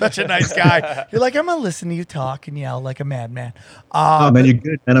and you're such a nice guy. You're like, I'm going to listen to you talk and yell like a madman. Oh, man, you're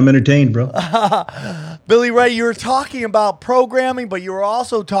good, man. I'm entertained, bro. Billy Ray, you were talking about programming, but you were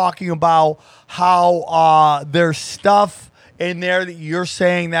also talking about how there's stuff in there that you're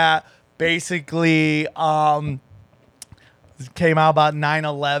saying that basically came out about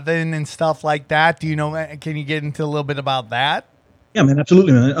 9/11 and stuff like that. Do you know, can you get into a little bit about that? Yeah, man,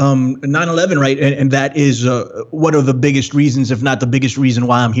 absolutely, man. 9/11, right? And that is one of the biggest reasons, if not the biggest reason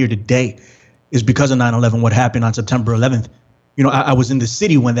why I'm here today, is because of 9/11, what happened on September 11th. You know, I was in the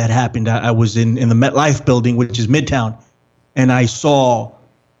city when that happened. I was in the MetLife building, which is Midtown, and I saw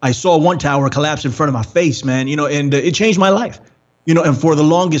one tower collapse in front of my face, man, you know, and it changed my life. You know, and for the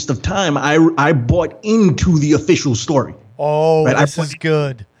longest of time, I bought into the official story. Oh, right? this is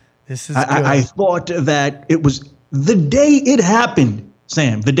good. This is good. I thought that it was the day it happened,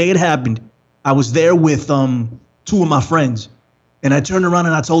 Sam, the day it happened. I was there with two of my friends, and I turned around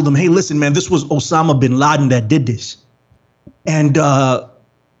and I told them, hey, listen, man, this was Osama bin Laden that did this. And I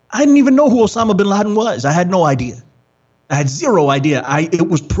didn't even know who Osama bin Laden was. I had no idea. I had zero idea. It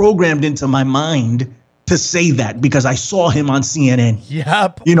was programmed into my mind to say that because I saw him on CNN.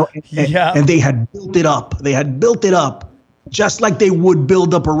 Yep. You know, Yep. and they had built it up. They had built it up just like they would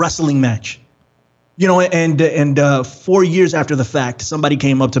build up a wrestling match. You know, and 4 years after the fact, somebody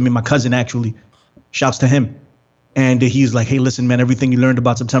came up to me, my cousin actually, shouts to him. And he's like, hey, listen, man, everything you learned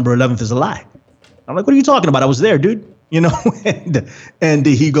about September 11th is a lie. I'm like, what are you talking about? I was there, dude. You know, and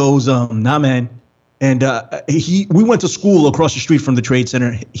he goes, nah, man. And we went to school across the street from the Trade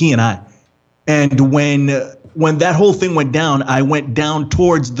Center, he and I. And when that whole thing went down, I went down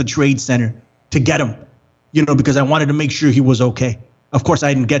towards the Trade Center to get him, you know, because I wanted to make sure he was okay. Of course,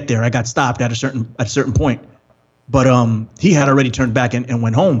 I didn't get there. I got stopped at a certain point. But he had already turned back and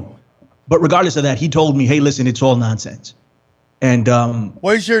went home. But regardless of that, he told me, hey, listen, it's all nonsense. And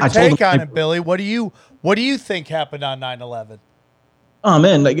what's your I told take him, on it, Billy? What do you think happened on 9/11? Oh,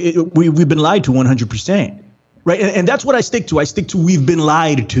 man, like we've been lied to 100%. Right. And that's what I stick to. I stick to we've been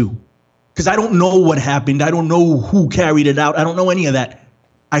lied to because I don't know what happened. I don't know who carried it out. I don't know any of that.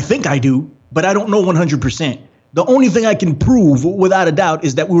 I think I do, but I don't know 100%. The only thing I can prove without a doubt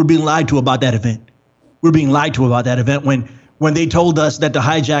is that we were being lied to about that event. We're being lied to about that event when they told us that the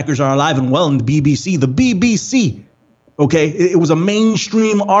hijackers are alive and well in the BBC. The BBC, okay, it was a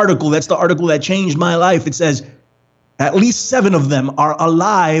mainstream article. That's the article that changed my life. It says at least 7 of them are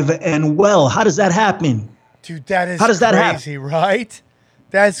alive and well. How does that happen? Dude, that is How does that crazy, right?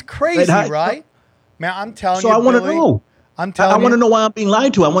 That's crazy, right? Man, I'm telling you, So I want to Billy, know. I'm telling I you. want to know why I'm being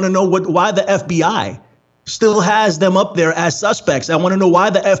lied to. I want to know why the FBI still has them up there as suspects. I want to know why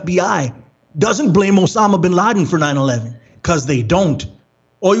the FBI doesn't blame Osama bin Laden for 9/11, because they don't.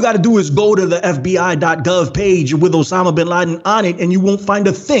 All you got to do is go to the FBI.gov page with Osama bin Laden on it, and you won't find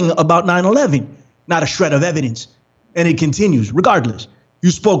a thing about 9/11, not a shred of evidence. And it continues. Regardless, you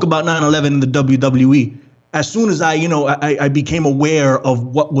spoke about 9/11 in the WWE. As soon as I became aware of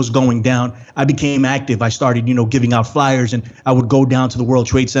what was going down, I became active. I started, giving out flyers, and I would go down to the World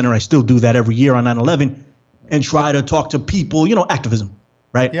Trade Center. I still do that every year on 9/11 and try to talk to people, activism,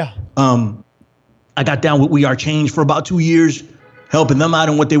 right? Yeah. I got down with We Are Change for about 2 years, helping them out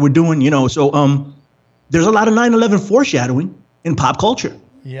in what they were doing, So there's a lot of 9/11 foreshadowing in pop culture.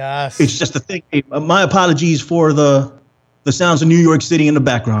 Yes. It's just a thing. Hey, my apologies for the sounds of New York City in the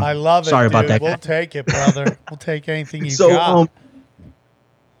background. I love it. Sorry dude. about that. We'll take it, brother. We'll take anything you So, got.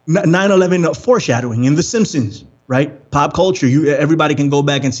 9/11 foreshadowing in The Simpsons, right? Pop culture. Everybody can go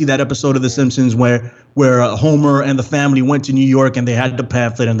back and see that episode of The Simpsons where Homer and the family went to New York and they had the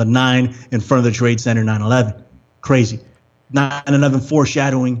pamphlet and the 9 in front of the Trade Center. 9/11, crazy. 9/11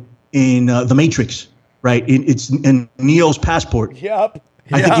 foreshadowing in The Matrix, right? It's in Neo's passport. Yep.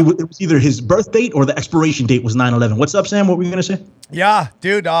 I think it was either his birth date or the expiration date was 9/11. What's up, Sam? What were you gonna say? Yeah,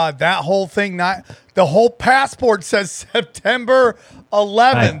 dude. That whole thing, the whole passport says September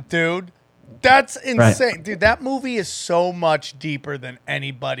 11th, Right. dude. That's insane, Right. dude. That movie is so much deeper than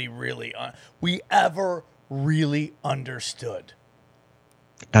anybody we ever really understood.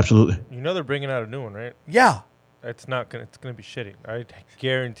 Absolutely. They're bringing out a new one, right? Yeah, It's not gonna. It's gonna be shitty. I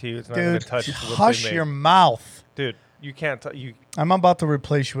guarantee you, it's not gonna dude. touch. what they Hush made. your mouth. Dude. You can't. You. I'm about to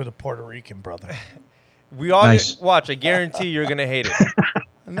replace you with a Puerto Rican, brother. We all Nice. watch. I guarantee you're gonna hate it.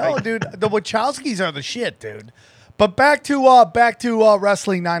 No, dude. The Wachowskis are the shit, dude. But back to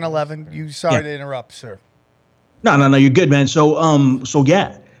wrestling 9/11. Sorry to interrupt, sir. No, you're good, man. So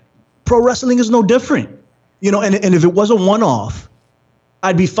yeah, pro wrestling is no different, and if it was a one-off,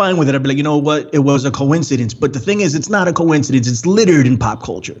 I'd be fine with it. I'd be like, you know what? It was a coincidence. But the thing is, it's not a coincidence. It's littered in pop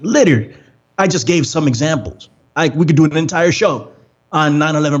culture. Littered. I just gave some examples. We could do an entire show on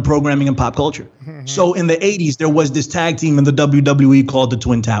 9/11 programming and pop culture. So in the 80s, there was this tag team in the WWE called the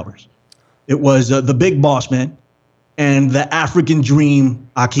Twin Towers. It was the Big Boss Man and the African Dream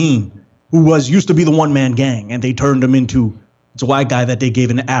Akeem, who used to be the one-man gang, and they turned him into it's a white guy that they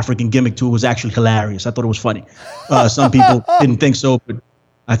gave an African gimmick to. It was actually hilarious. I thought it was funny. Some people didn't think so, but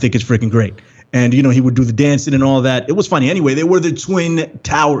I think it's freaking great. And, he would do the dancing and all that. It was funny. Anyway, they were the Twin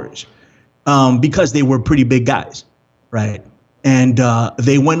Towers because they were pretty big guys, right? And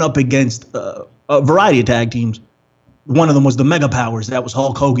they went up against a variety of tag teams. One of them was the Mega Powers. That was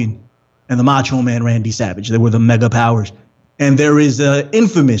Hulk Hogan and the Macho Man Randy Savage. They were the Mega Powers. And there is an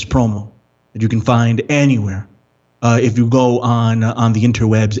infamous promo that you can find anywhere if you go on the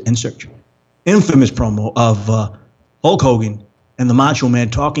interwebs and search. Infamous promo of Hulk Hogan and the Macho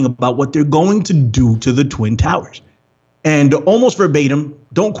Man talking about what they're going to do to the Twin Towers. And almost verbatim,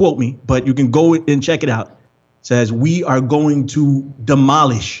 don't quote me, but you can go and check it out. It says, "We are going to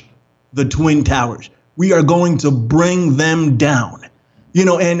demolish the Twin Towers. We are going to bring them down."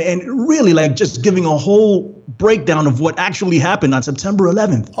 And really like just giving a whole breakdown of what actually happened on September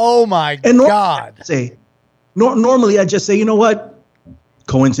 11th. Oh my God. Normally I just say, you know what?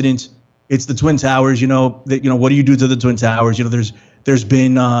 Coincidence. It's the Twin Towers, what do you do to the Twin Towers? There's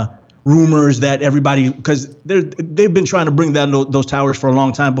been rumors that everybody, because they've been trying to bring down those towers for a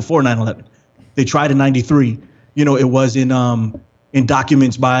long time before 9/11. They tried in 93. It was in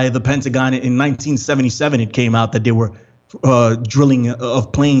documents by the Pentagon in 1977. It came out that they were drilling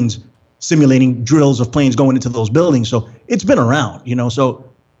of planes, simulating drills of planes going into those buildings. So it's been around, So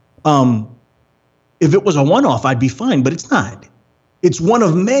if it was a one-off, I'd be fine, but it's not. It's one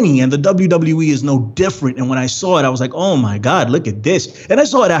of many, and the WWE is no different. And when I saw it, I was like, oh my God, look at this. And I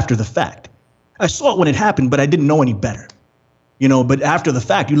saw it after the fact. I saw it when it happened, but I didn't know any better. But after the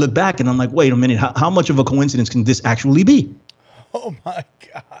fact, you look back and I'm like, wait a minute, how much of a coincidence can this actually be? Oh my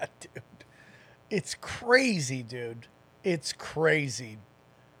God, dude. It's crazy, dude. It's crazy.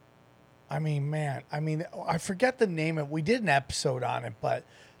 I mean, man, I forget the name of it. We did an episode on it, but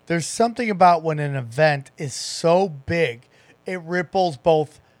there's something about when an event is so big, it ripples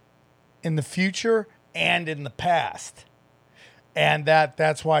both in the future and in the past. And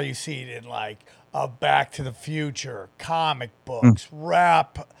that's why you see it in like Back to the Future, comic books,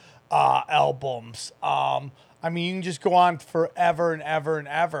 rap albums. You can just go on forever and ever and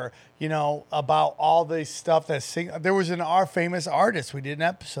ever, about all this stuff there was our famous artist. We did an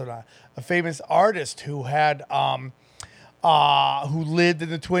episode on a famous artist who had, who lived in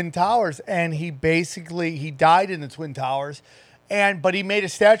the Twin Towers, and he died in the Twin Towers, but he made a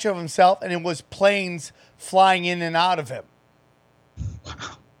statue of himself, and it was planes flying in and out of him.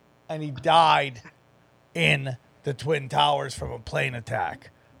 And he died in the Twin Towers from a plane attack.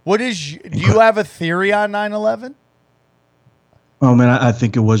 Do you have a theory on 9/11? Oh man, I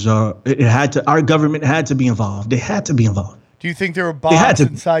think it was our government had to be involved. They had to be involved. Do you think there were bombs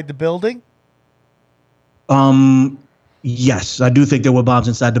inside the building? Yes, I do think there were bombs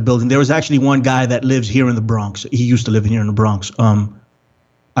inside the building. There was actually one guy that lives here in the Bronx. He used to live here in the Bronx.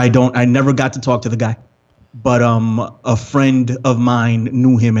 I never got to talk to the guy, but a friend of mine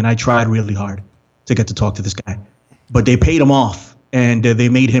knew him, and I tried really hard to get to talk to this guy, but they paid him off and they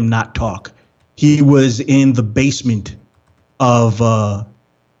made him not talk. He was in the basement of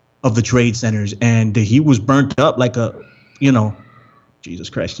the trade centers, and he was burnt up like Jesus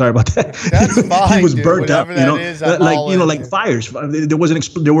Christ, sorry about that. That's fine. He was dude. burnt up, Whatever like fires.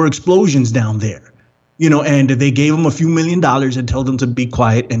 There were explosions down there, and they gave him a few $1 million and told him to be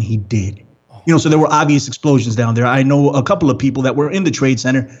quiet, and he did. So there were obvious explosions down there. I know a couple of people that were in the trade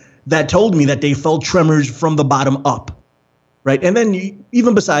center that told me that they felt tremors from the bottom up, right? And then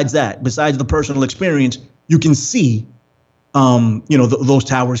even besides the personal experience, you can see, those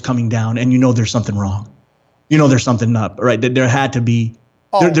towers coming down, and there's something wrong. There's something up, right? There had to be.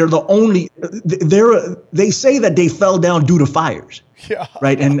 They're the only. They say that they fell down due to fires,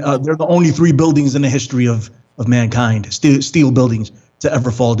 right? And they're the only 3 buildings in the history of mankind, steel buildings, to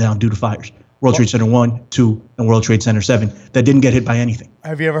ever fall down due to fires. World Trade Center 1, 2, and World Trade Center 7 that didn't get hit by anything.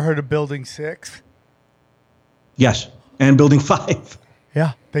 Have you ever heard of Building 6? Yes, and Building 5.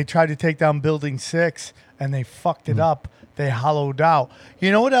 Yeah, they tried to take down Building 6, and they fucked it up. They hollowed out.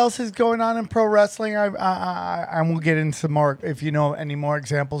 You know what else is going on in pro wrestling? I will get into some more if you know any more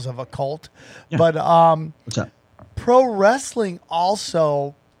examples of a cult. Yeah. But what's up? Pro wrestling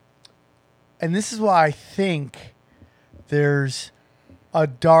also, and this is why I think there's a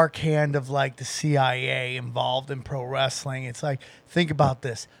dark hand of like the CIA involved in pro wrestling. It's like, think about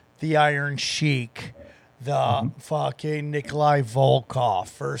this: the Iron Sheik, the fucking Nikolai Volkov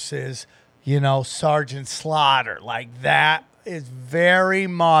versus, Sergeant Slaughter. Like, that is very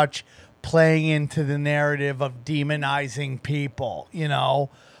much playing into the narrative of demonizing people.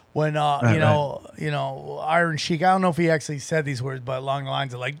 When Iron Sheik, I don't know if he actually said these words, but along the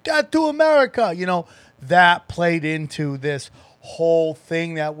lines of like "Death to America," that played into this whole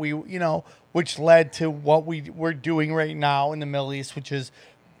thing that which led to what we're doing right now in the Middle East, which is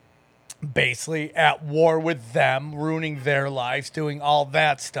basically at war with them, ruining their lives, doing all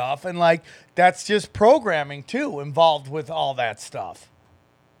that stuff. And like, that's just programming too, involved with all that stuff.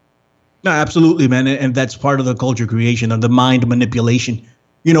 No, absolutely, man. And that's part of the culture creation of the mind manipulation.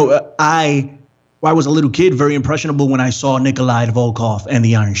 You know, I was a little kid, very impressionable when I saw Nikolai Volkov and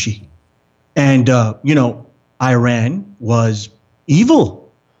the Iron Sheik. And, you know, Iran was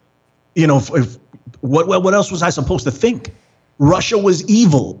evil. You know, what else was I supposed to think? Russia was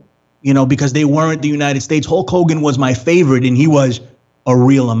evil, you know, because they weren't the United States. Hulk Hogan was my favorite, and he was a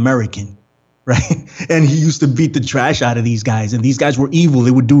real American, right? And he used to beat the trash out of these guys, and these guys were evil.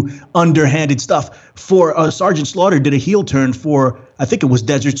 They would do underhanded stuff. Sergeant Slaughter did a heel turn for, I think it was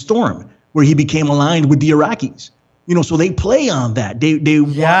Desert Storm, where he became aligned with the Iraqis. You know, so they play on that. They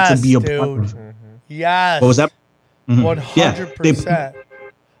want to be a part of it. Yes. What was that? 100%.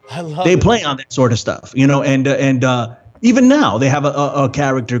 I love they it. play on that sort of stuff, you know, and even now they have a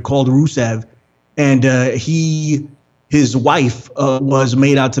character called Rusev, and his wife was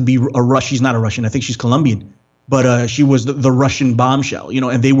made out to be a Russian. She's not a Russian. I think she's Colombian, but she was the Russian bombshell, you know,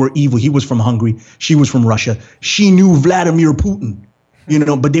 and they were evil. He was from Hungary. She was from Russia. She knew Vladimir Putin, you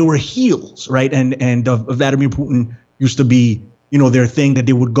know, but they were heels, right? And Vladimir Putin used to be, you know, their thing that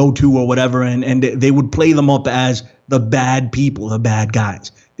they would go to or whatever, and they would play them up as the bad people, the bad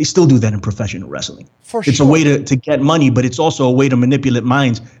guys. They still do that in professional wrestling. It's a way to get money, but it's also a way to manipulate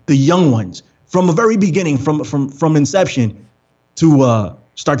minds, the young ones, from the very beginning, from inception, to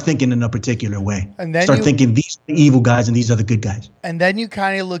start thinking in a particular way. And then start thinking these are the evil guys and these are the good guys. And then you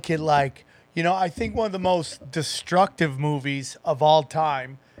kind of look at like, you know, I think one of the most destructive movies of all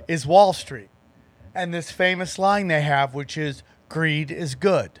time is Wall Street. And this famous line they have, which is, greed is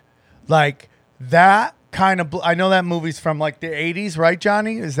good. Like that kind of, I know that movie's from like the 80s, right,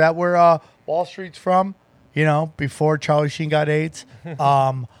 Johnny? Is that where Wall Street's from? You know, before Charlie Sheen got AIDS.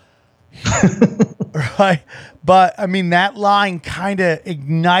 Right. But I mean, that line kind of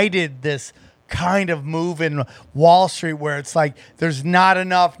ignited this kind of move in Wall Street where it's like there's not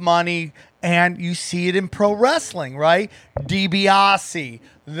enough money, and you see it in pro wrestling, right? DiBiase,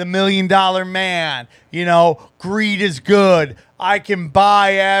 the $1 Million Man, you know, greed is good. I can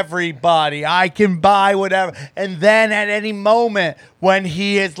buy everybody. I can buy whatever. And then at any moment when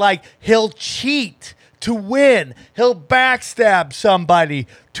he is like, he'll cheat to win. He'll backstab somebody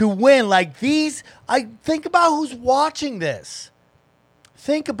to win. Like these, I think about who's watching this.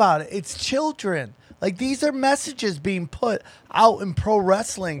 Think about it. It's children. Like these are messages being put out in pro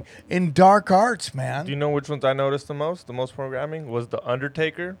wrestling in dark arts, man. Do you know which ones I noticed the most? The most programming was The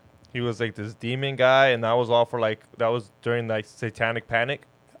Undertaker. He was like this demon guy, and that was all for like, that was during like Satanic Panic.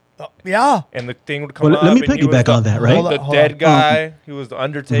 Yeah. And the thing would come up. Let me piggyback on that, right? The dead guy. He was the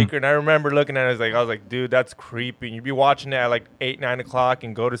Undertaker. And I remember looking at it, I was like, dude, that's creepy. And you'd be watching it at like 8, 9 o'clock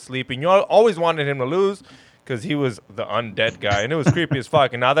and go to sleep. And you always wanted him to lose because he was the undead guy. And it was creepy as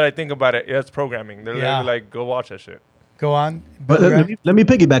fuck. And now that I think about it, it's programming. They're literally like, go watch that shit. Go on. But let me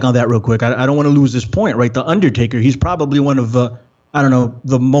piggyback on that real quick. I don't want to lose this point, right? The Undertaker, he's probably one of I don't know,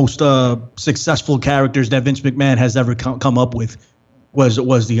 the most successful characters that Vince McMahon has ever come up with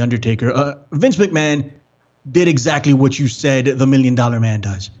was the Undertaker. Vince McMahon did exactly what you said the $1 Million Man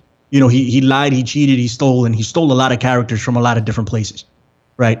does. You know, he lied, he cheated, he stole a lot of characters from a lot of different places,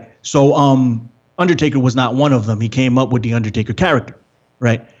 right? So Undertaker was not one of them. He came up with the Undertaker character,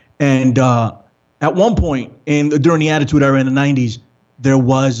 right? And at one point during the Attitude Era in the 90s, there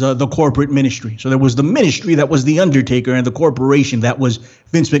was the corporate ministry. So there was the ministry that was the Undertaker, and the corporation that was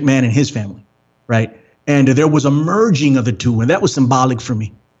Vince McMahon and his family, right? And there was a merging of the two, and that was symbolic for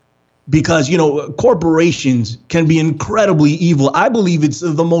me. Because, you know, corporations can be incredibly evil. I believe it's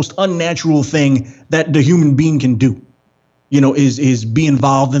the most unnatural thing that the human being can do, you know, is be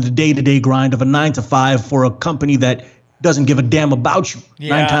involved in the day-to-day grind of a 9-to-5 for a company that doesn't give a damn about you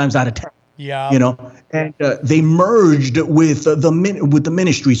 9 times out of 10. Yeah. You know, and they merged with the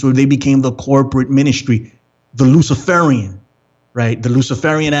ministry, so they became the corporate ministry, the Luciferian, right? The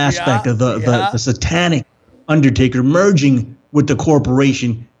Luciferian aspect of the satanic Undertaker merging with the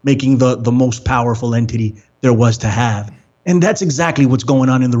corporation, making the most powerful entity there was to have. And that's exactly what's going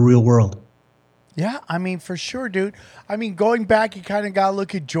on in the real world. Yeah, I mean, for sure, dude. I mean, going back, you kind of got to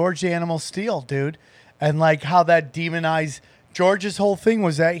look at George the Animal Steel, dude, and like how that demonized. George's whole thing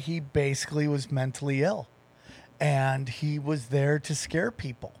was that he basically was mentally ill, and he was there to scare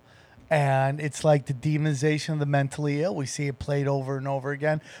people. And it's like the demonization of the mentally ill. We see it played over and over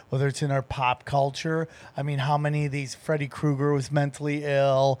again, whether it's in our pop culture. I mean, how many of these, Freddy Krueger was mentally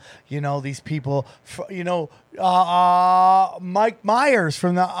ill, you know, these people, you know, Mike Myers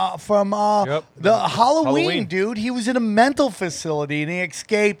from the Halloween, dude. He was in a mental facility and he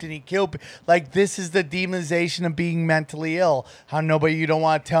escaped and he killed. Like, this is the demonization of being mentally ill. How you don't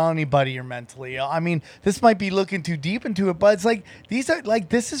want to tell anybody you're mentally ill. I mean, this might be looking too deep into it, but it's like,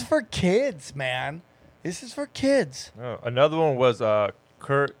 this is for kids, man. This is for kids. Another one was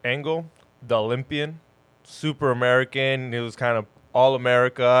Kurt Angle, the Olympian, super American. It was kind of all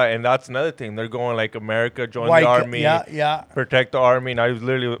America, and that's another thing. They're going like America, join the army, protect the army. And I was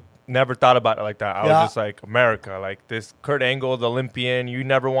literally never thought about it like that. I was just like, America, like this Kurt Angle, the Olympian. You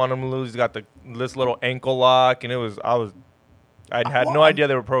never want him to lose. He's got this little ankle lock, and I had no idea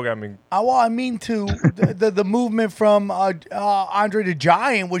they were programming. Well, I mean, the movement from Andre the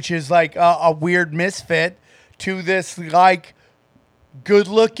Giant, which is like a weird misfit, to this like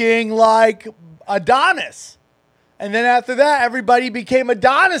good-looking like Adonis. And then after that, everybody became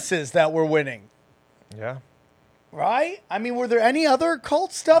Adonises that were winning. Yeah. Right? I mean, were there any other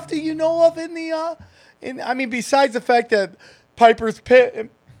cult stuff that you know of in the I mean, besides the fact that Piper's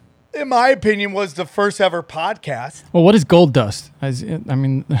Pit, in my opinion, was the first ever podcast. Well, what is Gold Dust? I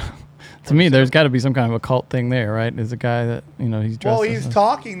mean, to me, there's got to be some kind of a cult thing there, right? There's a guy that, you know, he's dressed. Well, he was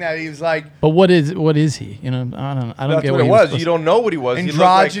talking that he was like. But what is he? You know, I don't That's get what it was. You don't know what he was.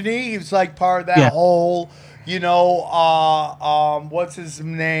 Androgyny. He was like part of that whole, you know, what's his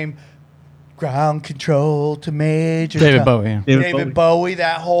name? Ground control to Major David Bowie. Yeah. David Bowie,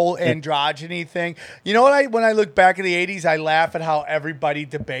 that whole androgyny thing. You know what? When I look back at the 80s, I laugh at how everybody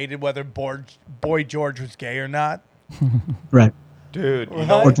debated whether Boy George was gay or not. Right. Dude. You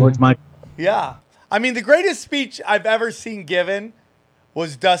know, or George Michael. Yeah. I mean, the greatest speech I've ever seen given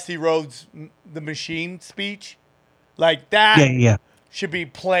was Dusty Rhodes' The Machine speech. Like, that should be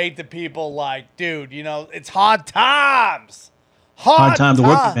played to people like, dude, you know, it's hard times. Hard time to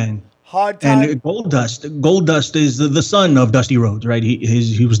work, man. Hard time. And Goldust is the son of Dusty Rhodes, right?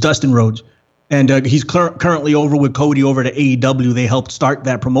 He was Dustin Rhodes, and he's currently over with Cody over to AEW. They helped start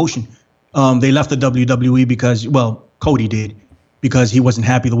that promotion. They left the WWE because, well, Cody did, because he wasn't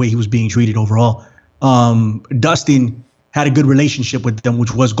happy the way he was being treated overall. Dustin had a good relationship with them,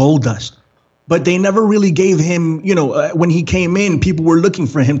 which was Goldust, but they never really gave him, you know, when he came in, people were looking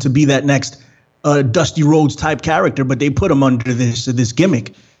for him to be that next Dusty Rhodes type character, but they put him under this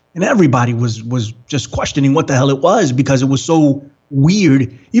gimmick. And everybody was just questioning what the hell it was, because it was so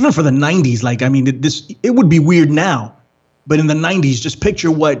weird, even for the 90s. Like, I mean, it would be weird now, but in the 90s, just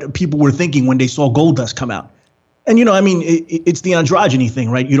picture what people were thinking when they saw Goldust come out. And, you know, I mean, it's the androgyny thing,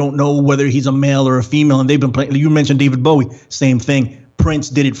 right? You don't know whether he's a male or a female, and they've been playing. You mentioned David Bowie, same thing. Prince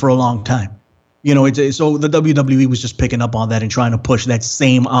did it for a long time. You know, so the WWE was just picking up on that and trying to push that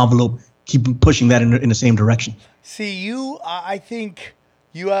same envelope, keep pushing that in the same direction. See, I think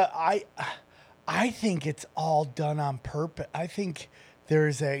it's all done on purpose. I think there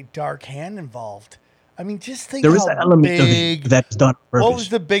is a dark hand involved. I mean, just think there how is an element big. Of it that's done on purpose. What was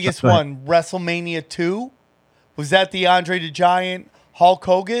the biggest one? WrestleMania 2? Was that the Andre the Giant Hulk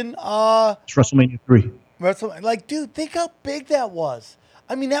Hogan? It's WrestleMania 3. Like, dude, think how big that was.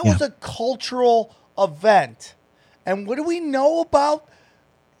 I mean, that was a cultural event. And what do we know about?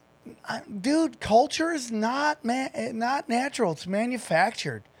 Dude, culture is not natural. It's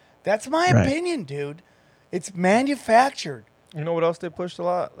manufactured. That's my opinion, dude. It's manufactured. You know what else they pushed a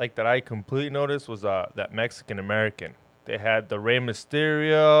lot? Like, that I completely noticed was that Mexican American. They had the Rey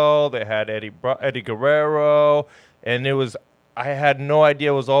Mysterio. They had Eddie Guerrero, and I had no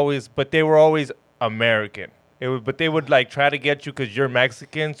idea it was always, but they were always American. But they would like try to get you because you're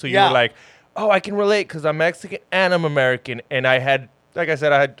Mexican, so you were like, oh, I can relate because I'm Mexican and I'm American, and I had. Like I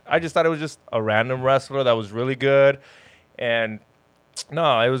said, I just thought it was just a random wrestler that was really good. And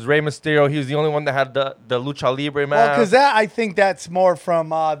no, it was Rey Mysterio. He was the only one that had the Lucha Libre mask. Well, because I think that's more from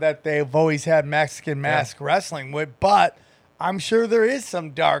that they've always had Mexican mask wrestling with. But I'm sure there is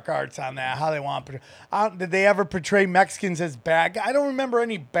some dark arts on that, how they want to. Did they ever portray Mexicans as bad guys? I don't remember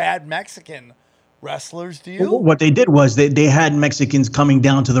any bad Mexican wrestlers, do you? What they did was they had Mexicans coming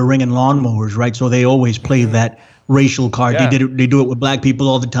down to the ring in lawnmowers, right? So they always play that racial card. Yeah. They do it with black people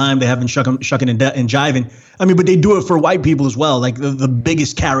all the time. They haven't shucking and jiving. I mean, but they do it for white people as well. Like the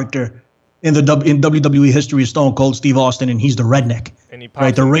biggest character in WWE history is Stone Cold Steve Austin, and he's the redneck, and he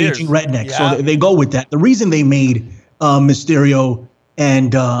right? The raging redneck. Yeah. So they go with that. The reason they made Mysterio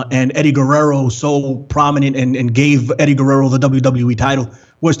and Eddie Guerrero so prominent and gave Eddie Guerrero the WWE title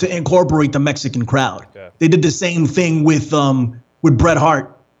was to incorporate the Mexican crowd. Yeah. They did the same thing with Bret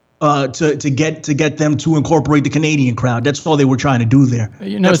Hart to get them to incorporate the Canadian crowd. That's all they were trying to do there.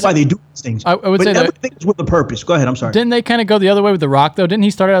 That's why they do these things. I would but say everything's with a purpose. Go ahead. I'm sorry. Didn't they kind of go the other way with The Rock though? Didn't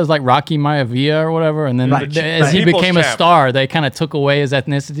he start out as like Rocky Maivia or whatever, and then as he became a star, they kind of took away his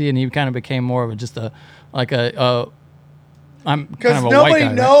ethnicity, and he kind of became more of just I'm kind of a because white nobody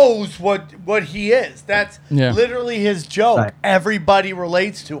guy, knows what he is. That's literally his joke. Right. Everybody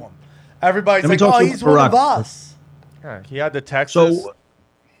relates to him. Everybody's like, talk oh, to he's one of Barack. us. Yeah, he had the Texas. So,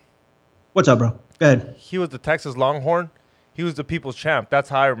 what's up, bro? Go ahead. He was the Texas Longhorn. He was the people's champ. That's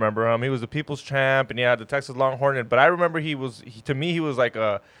how I remember him. He was the people's champ, and he had the Texas Longhorn. But I remember to me, he was like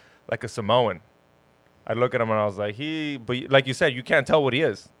a Samoan. I look at him and I was like, but like you said, you can't tell what he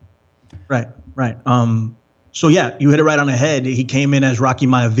is. Right. So yeah, you hit it right on the head. He came in as Rocky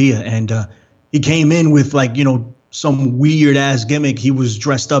Maivia, and he came in with some weird ass gimmick. He was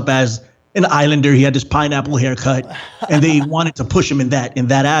dressed up as an islander. He had this pineapple haircut, and they wanted to push him in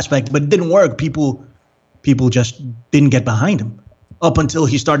that aspect, but it didn't work. People just didn't get behind him up until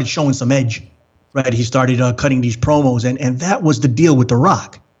he started showing some edge. Right? He started cutting these promos, and that was the deal with The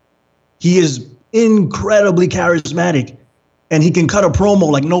Rock. He is incredibly charismatic, and he can cut a promo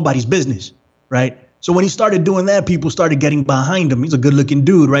like nobody's business. Right? So when he started doing that, people started getting behind him. He's a good-looking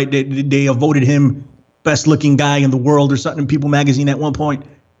dude, right? They voted him best-looking guy in the world or something in People magazine at one point.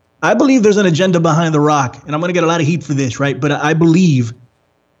 I believe there's an agenda behind The Rock, and I'm going to get a lot of heat for this, right? But I believe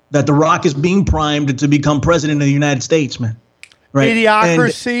that The Rock is being primed to become president of the United States, man. Right?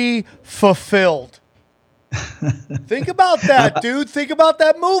 Idiocracy fulfilled. Think about that, dude. Think about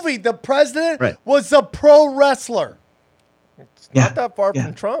that movie. The president was a pro wrestler. It's not that far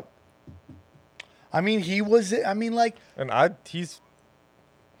from Trump. I mean, he was. I mean,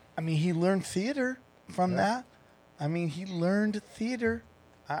 he learned theater from that. I mean, he learned theater.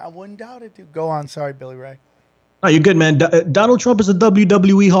 I wouldn't doubt it, dude. Go on. Sorry, Billy Ray. No, you're good, man. Donald Trump is a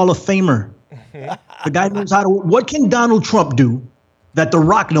WWE Hall of Famer. The guy knows how to. What can Donald Trump do that The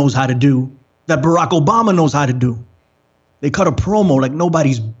Rock knows how to do, that Barack Obama knows how to do? They cut a promo like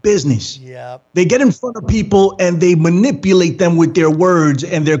nobody's business. Yep. They get in front of people and they manipulate them with their words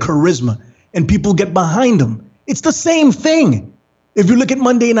and their charisma, and people get behind them. It's the same thing. If you look at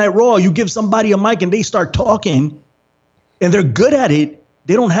Monday Night Raw, you give somebody a mic and they start talking, and they're good at it.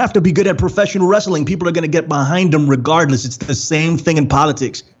 They don't have to be good at professional wrestling. People are going to get behind them regardless. It's the same thing in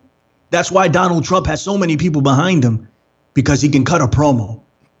politics. That's why Donald Trump has so many people behind him, because he can cut a promo.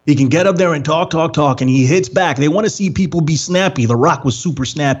 He can get up there and talk, and he hits back. They want to see people be snappy. The Rock was super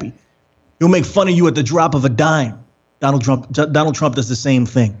snappy. He'll make fun of you at the drop of a dime. Donald Trump does the same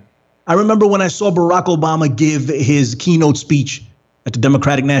thing. I remember when I saw Barack Obama give his keynote speech at the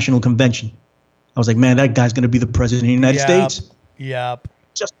Democratic National Convention. I was like, man, that guy's going to be the president of the United States. Yep.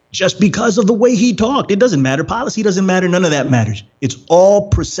 Just because of the way he talked. It doesn't matter. Policy doesn't matter. None of that matters. It's all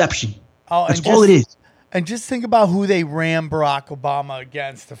perception. That's all it is. And just think about who they ran Barack Obama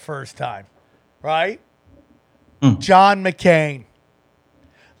against the first time, right? John McCain.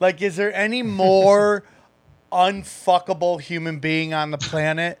 Like, is there any more unfuckable human being on the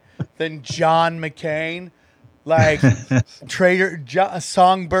planet than John McCain? Like,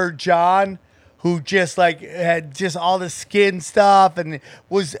 Songbird John, who just had just all the skin stuff and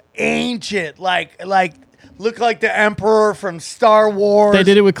was ancient, like looked like the Emperor from Star Wars. They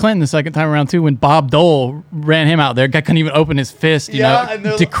did it with Clinton the second time around too, when Bob Dole ran him out there. Guy couldn't even open his fist. You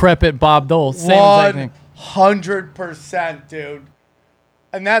know, decrepit Bob Dole. Same exact thing. 100%, dude.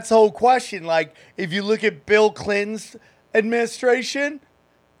 And that's the whole question. Like, if you look at Bill Clinton's administration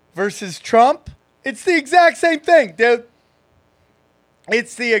versus Trump, it's the exact same thing, dude.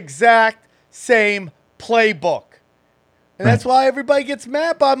 It's the exact same playbook. And that's why everybody gets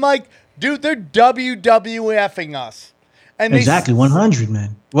mad. But I'm like, dude, they're WWFing us. And exactly, 100,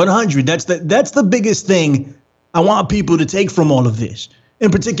 man. 100. That's the biggest thing I want people to take from all of this. In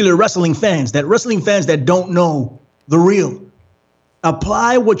particular, wrestling fans that don't know the real.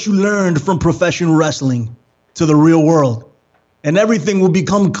 Apply what you learned from professional wrestling to the real world, and everything will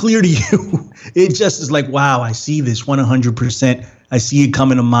become clear to you. It just is like, wow, I see this 100%. I see it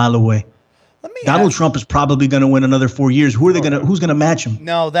coming a mile away. Donald Trump is probably going to win another 4 years. Who's going to match him?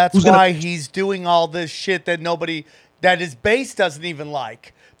 No, that's why he's doing all this shit that his base doesn't even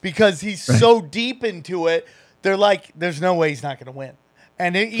like, because he's so deep into it. They're like, there's no way he's not going to win.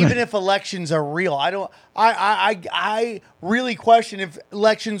 And even if elections are real, I really question if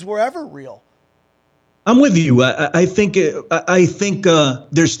elections were ever real. I'm with you. I think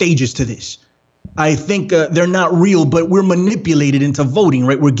there's stages to this. I think they're not real, but we're manipulated into voting,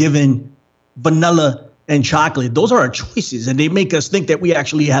 right? We're given vanilla and chocolate. Those are our choices, and they make us think that we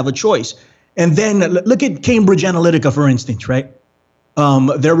actually have a choice. And then look at Cambridge Analytica, for instance, right?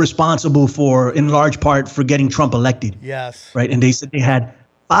 they're responsible for, in large part, for getting Trump elected. Yes. Right. And they said they had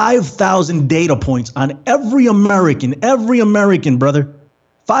 5,000 data points on every American, brother.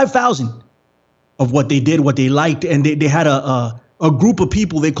 5,000 of what they did, what they liked. And they had a group of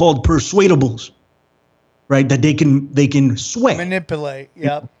people they called persuadables, right? That they can sway. Manipulate.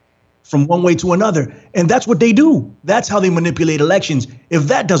 Yep. From one way to another. And that's what they do. That's how they manipulate elections. If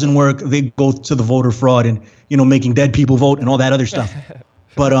that doesn't work, they go to the voter fraud and, making dead people vote and all that other stuff.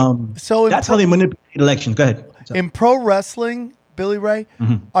 But so that's how they manipulate elections. Go ahead. In pro wrestling, Billy Ray,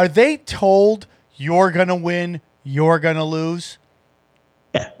 are they told you're going to win, you're going to lose?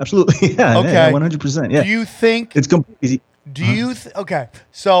 Yeah, absolutely. Yeah, okay. 100%. Yeah. Do you think it's completely... Okay,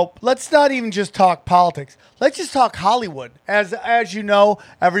 so let's not even just talk politics. Let's just talk Hollywood. As you know,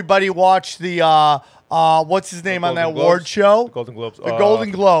 everybody watched the what's his name on that award show? The Golden Globes. The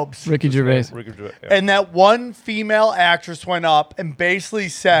Golden Globes. Ricky Gervais. Yeah. And that one female actress went up and basically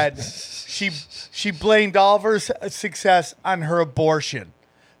said she blamed all of her success on her abortion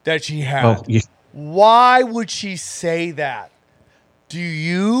that she had. Oh, yeah. Why would she say that? Do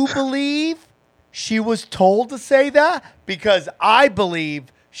you believe she was told to say that? Because I believe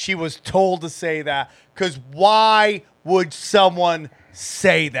she was told to say that. Because why would someone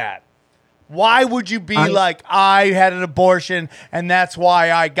say that? Why would you be like, I had an abortion and that's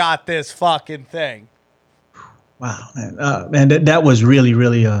why I got this fucking thing? Wow, man. Man, that was really,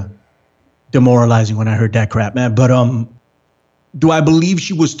 really demoralizing when I heard that crap, man. But do I believe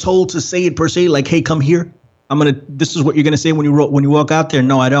she was told to say it per se? Like, hey, come here. This is what you're gonna say when you walk out there.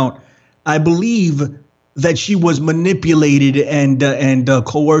 No, I don't. I believe that she was manipulated and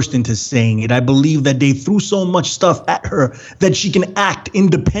coerced into saying it. I believe that they threw so much stuff at her that she can act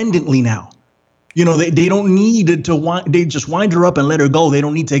independently now. They don't need to they just wind her up and let her go. They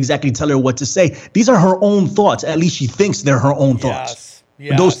don't need to exactly tell her what to say. These are her own thoughts. At least she thinks they're her own thoughts.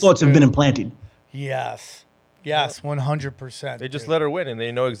 Yes, those thoughts have been implanted. Yes, 100%. They just let her win, and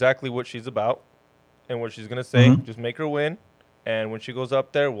they know exactly what she's about and what she's gonna say. Just make her win. And when she goes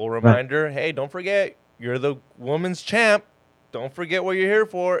up there, we'll remind her, hey, don't forget, you're the woman's champ. Don't forget what you're here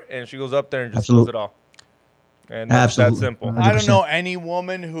for. And she goes up there and just does it all. And that's that simple. 100%. I don't know any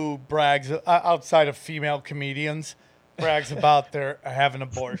woman who brags, outside of female comedians, brags about their having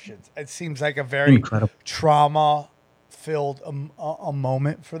abortions. It seems like a very trauma-filled a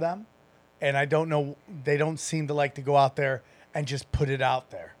moment for them. And I don't know, they don't seem to like to go out there and just put it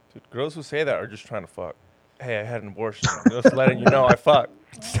out there. Dude, girls who say that are just trying to fuck. Hey, I had an abortion. I'm just letting you know I fucked.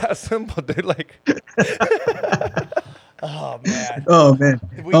 It's that simple, dude. Like, oh man.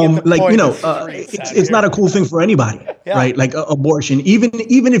 It's not a cool thing for anybody, right? Like abortion, even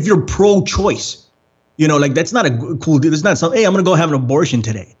if you're pro-choice, that's not a cool deal. It's not something. Hey, I'm gonna go have an abortion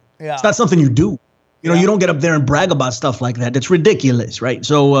today. Yeah. It's not something you do. You don't get up there and brag about stuff like that. That's ridiculous, right?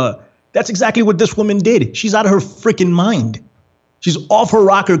 So that's exactly what this woman did. She's out of her freaking mind. She's off her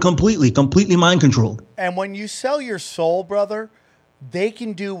rocker completely mind controlled. And when you sell your soul, brother, they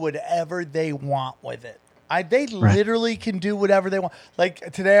can do whatever they want with it. They literally can do whatever they want.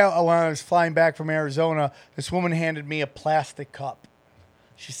 Like today, when I was flying back from Arizona, this woman handed me a plastic cup.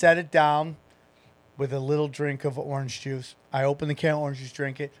 She set it down with a little drink of orange juice. I opened the can of orange juice,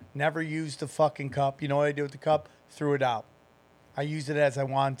 drink it. Never used the fucking cup. You know what I did with the cup? Threw it out. I used it as I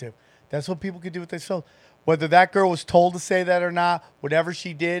wanted to. That's what people could do with their soul. Whether that girl was told to say that or not, whatever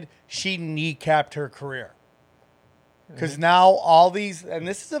she did, she kneecapped her career. Because now all these, and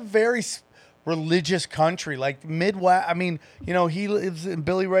this is a very religious country, like Midwest. I mean,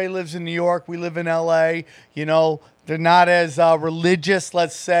 Billy Ray lives in New York. We live in L.A. They're not as religious,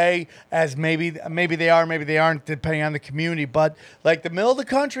 let's say, as maybe they are, maybe they aren't, depending on the community. But like the middle of the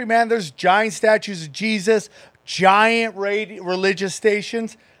country, man, there's giant statues of Jesus, giant religious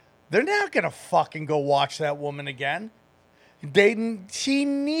stations. They're not going to fucking go watch that woman again. She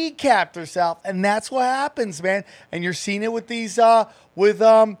kneecapped herself, and that's what happens, man. And you're seeing it with these,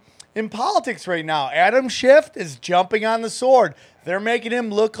 in politics right now. Adam Schiff is jumping on the sword. They're making him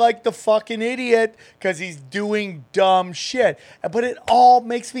look like the fucking idiot because he's doing dumb shit. But it all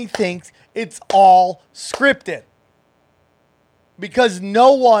makes me think it's all scripted. Because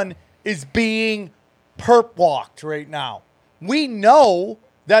no one is being perp walked right now. We know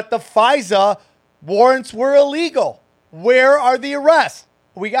that the FISA warrants were illegal. Where are the arrests?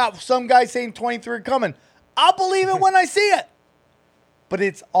 We got some guy saying 23 are coming. I'll believe it when I see it. But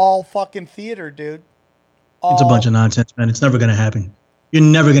it's all fucking theater, dude. It's a bunch of nonsense, man. It's never going to happen. You're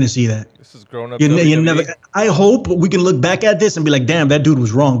never going to see that. This is grown up. You're never. I hope we can look back at this and be like, damn, that dude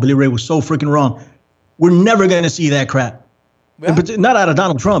was wrong. Billy Ray was so freaking wrong. We're never going to see that crap. Yeah. But not out of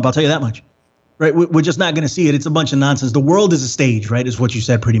Donald Trump, I'll tell you that much. right? We're just not going to see it. It's a bunch of nonsense. The world is a stage, right? Is what you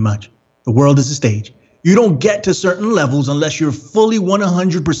said pretty much. The world is a stage. You don't get to certain levels unless you're fully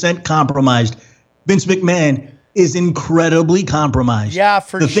 100% compromised. Vince McMahon is incredibly compromised. Yeah,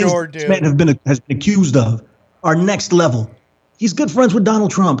 for the sure, things dude. McMahon has been accused of are next level. He's good friends with Donald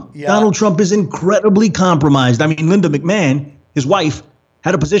Trump. Yeah. Donald Trump is incredibly compromised. I mean, Linda McMahon, his wife,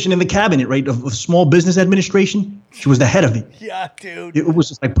 had a position in the cabinet, right, of small business administration. She was the head of it. Yeah, dude. It was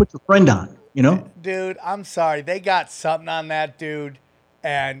just like, put your friend on, you know? Dude, I'm sorry. They got something on that dude.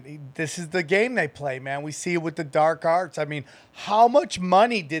 And this is the game they play, man. We see it with the dark arts. I mean, how much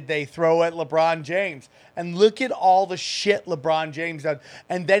money did they throw at LeBron James? And look at all the shit LeBron James done.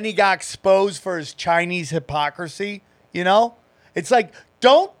 And then he got exposed for his Chinese hypocrisy, you know? It's like,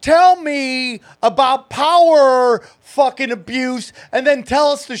 don't tell me about power fucking abuse and then tell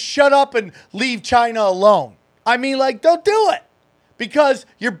us to shut up and leave China alone. I mean, like, don't do it. Because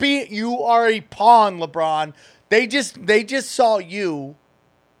you are a pawn, LeBron. They just saw you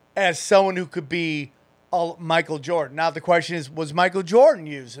as someone who could be Michael Jordan. Now, the question is, was Michael Jordan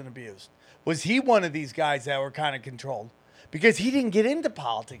used and abused? Was he one of these guys that were kind of controlled? Because he didn't get into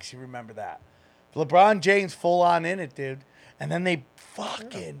politics, you remember that. LeBron James full on in it, dude. And then they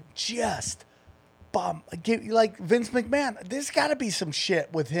fucking just like Vince McMahon. There's got to be some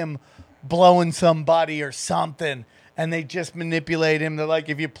shit with him blowing somebody or something. And they just manipulate him. They're like,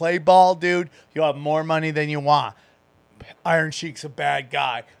 if you play ball, dude, you'll have more money than you want. Iron Sheik's a bad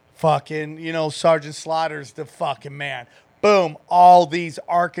guy. Fucking, Sergeant Slaughter's the fucking man. Boom. All these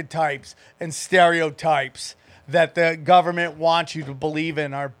archetypes and stereotypes that the government wants you to believe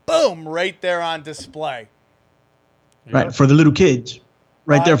in are, boom, right there on display. Right, for the little kids.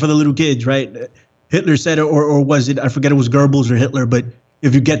 Right there for the little kids, right? Hitler said it, or was it, I forget it was Goebbels or Hitler, but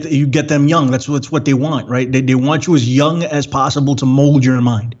if you get them young, that's what they want, right? They want you as young as possible to mold your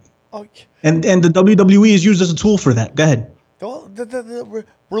mind. Oh, and the WWE is used as a tool for that. Go ahead. The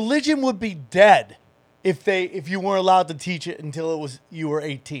religion would be dead if you weren't allowed to teach it until you were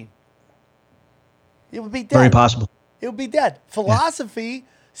 18. It would be dead. Very possible. It would be dead. Philosophy,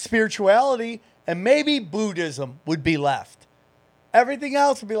 spirituality, and maybe Buddhism would be left. Everything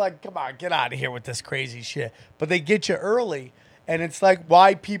else would be like, come on, get out of here with this crazy shit. But they get you early. And it's like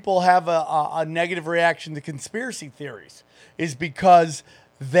why people have a negative reaction to conspiracy theories is because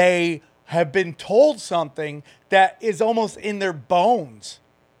they have been told something that is almost in their bones.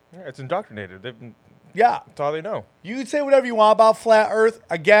 Yeah, it's indoctrinated. Yeah. That's all they know. You can say whatever you want about flat earth.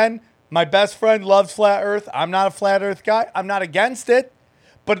 Again, my best friend loves flat earth. I'm not a flat earth guy. I'm not against it.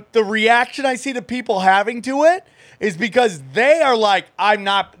 But the reaction I see the people having to it is because they are like, I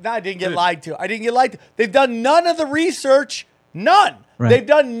didn't get lied to. I didn't get lied to. They've done none of the research. None. Right. They've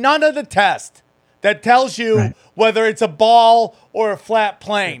done none of the test that tells you whether it's a ball or a flat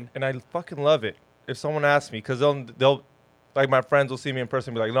plane. And I fucking love it. If someone asks me, because they'll like my friends will see me in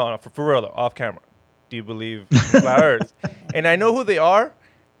person and be like, no, for real though, off camera. Do you believe in flat earth? And I know who they are.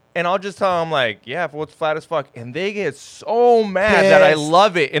 And I'll just tell them, like, yeah, for what's flat as fuck. And they get so mad that I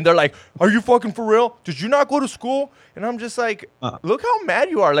love it. And they're like, are you fucking for real? Did you not go to school? And I'm just like, look how mad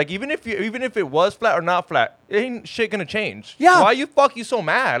you are. Like, even if it was flat or not flat, ain't shit gonna change. Yeah. Why you so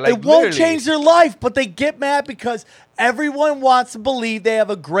mad? Like, it won't change their life, but they get mad because everyone wants to believe they have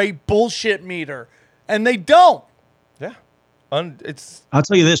a great bullshit meter. And they don't. Yeah. I'll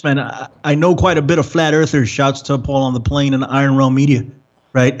tell you this, man. I know quite a bit of flat earthers. Shouts to Paul on the Plane and Iron Realm Media.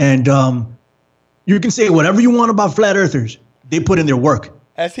 Right. And you can say whatever you want about flat earthers. They put in their work.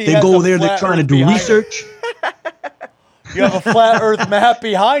 They go there. They're trying to do research. You have a flat earth map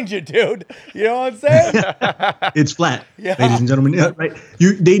behind you, dude. You know what I'm saying? It's flat, ladies and gentlemen. Yeah, right.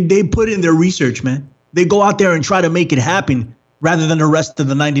 They put in their research, man. They go out there and try to make it happen rather than the rest of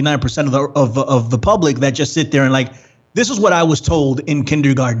the 99% of the public that just sit there and like, this is what I was told in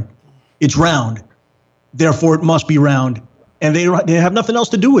kindergarten. It's round. Therefore, it must be round. And they have nothing else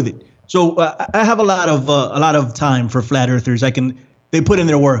to do with it. So I have a lot of time for flat earthers. They put in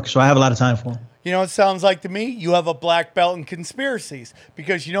their work, so I have a lot of time for them. You know what it sounds like to me? You have a black belt in conspiracies.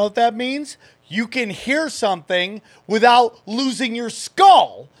 Because you know what that means? You can hear something without losing your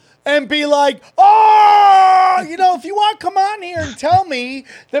skull and be like, oh, if you want to come on here and tell me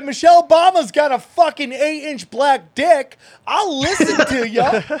that Michelle Obama's got a fucking 8-inch black dick, I'll listen to you.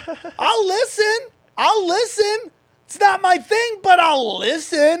 I'll listen. It's not my thing, but I'll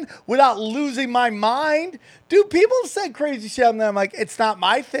listen without losing my mind. Dude, people have said crazy shit and I'm like, it's not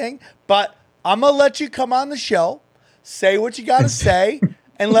my thing, but I'm going to let you come on the show, say what you got to say,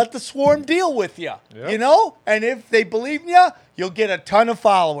 and let the swarm deal with you, And if they believe in you, you'll get a ton of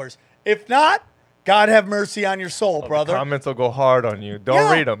followers. If not, God have mercy on your soul, brother. The comments will go hard on you. Don't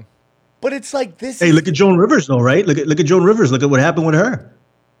read them. But it's like this. Hey, look at Joan Rivers, though, right? Look at Joan Rivers. Look at what happened with her,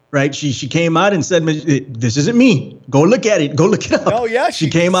 right? She came out and said, "This isn't me. Go look at it. Go look it up." Oh yeah, she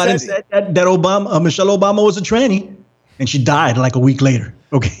came out and said that Michelle Obama was a tranny, and she died like a week later.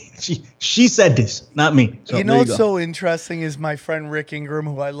 Okay, she said this, not me. So, you know what's so interesting is my friend Rick Ingram,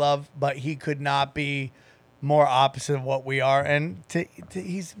 who I love, but he could not be more opposite of what we are, and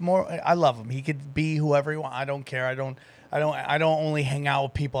he's more. I love him. He could be whoever he wants. I don't care. I don't only hang out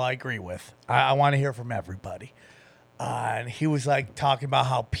with people I agree with. I want to hear from everybody. And he was like talking about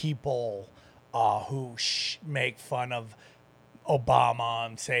how people who make fun of Obama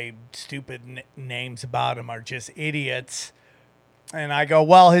and say stupid names about him are just idiots. And I go,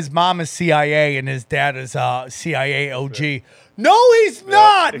 well, his mom is CIA and his dad is CIA OG. Right. No, he's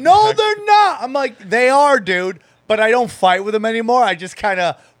not. Exactly. No, they're not. I'm like, they are, dude. But I don't fight with them anymore. I just kind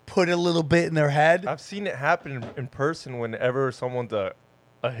of put a little bit in their head. I've seen it happen in person whenever someone's a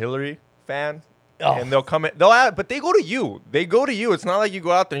Hillary fan. Oh. And they'll come in, but they go to you. They go to you. It's not like you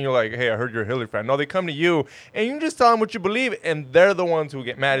go out there and you're like, hey, I heard you're a Hillary fan. No, they come to you and you just tell them what you believe, and they're the ones who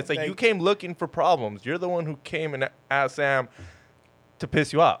get mad. It's like you came looking for problems. You're the one who came and asked Sam to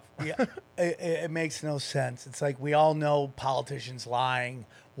piss you off. Yeah, it makes no sense. It's like we all know politicians lying.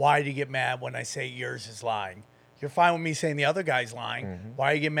 Why do you get mad when I say yours is lying? You're fine with me saying the other guy's lying. Mm-hmm.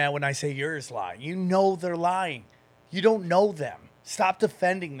 Why do you get mad when I say yours is lying? You know they're lying. You don't know them. Stop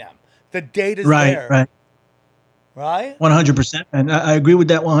defending them. The data's there. Right? 100%. And I agree with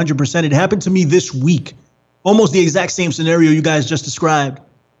that 100%. It happened to me this week. Almost the exact same scenario you guys just described.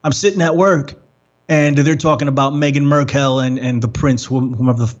 I'm sitting at work, and they're talking about Meghan Markle and the prince,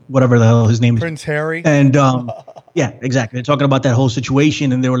 whatever the hell his name is. Prince Harry. And yeah, exactly. They're talking about that whole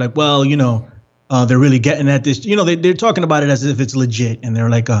situation, and they were like, well, they're really getting at this. They're talking about it as if it's legit, and they're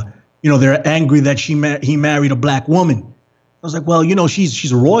like, they're angry that he married a black woman. I was like, well,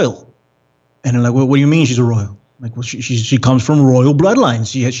 she's a royal. And they're like, well, what do you mean she's a royal? Like, well, she comes from royal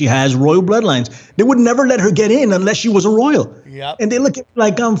bloodlines. She has royal bloodlines. They would never let her get in unless she was a royal. Yep. And they look at me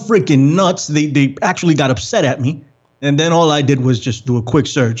like I'm freaking nuts. They actually got upset at me. And then all I did was just do a quick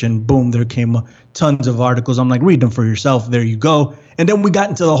search, and boom, there came tons of articles. I'm like, read them for yourself. There you go. And then we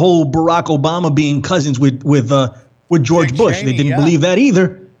got into the whole Barack Obama being cousins with George Bush. Cheney, they didn't believe that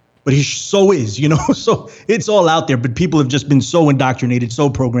either. But he so is, So it's all out there. But people have just been so indoctrinated, so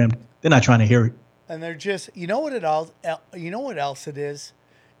programmed. They're not trying to hear it. And they're just, what else it is?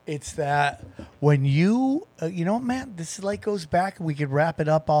 It's that when man, this is like goes back, and we could wrap it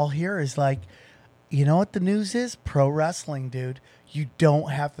up all here, is like, you know what the news is? Pro wrestling, dude. You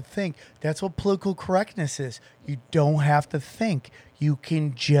don't have to think. That's what political correctness is. You don't have to think. You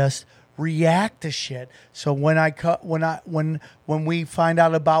can just react to shit. So when we find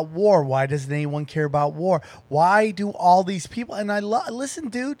out about war, why doesn't anyone care about war? Why do all these people? And listen,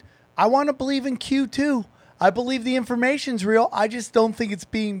 dude, I want to believe in Q too. I believe the information's real. I just don't think it's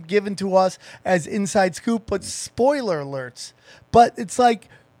being given to us as inside scoop, but spoiler alerts. But it's like,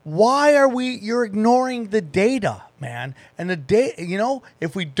 why are you're ignoring the data, man? And the data,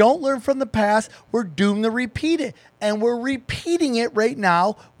 if we don't learn from the past, we're doomed to repeat it. And we're repeating it right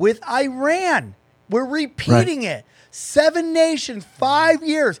now with Iran. We're repeating it. 7 nations, 5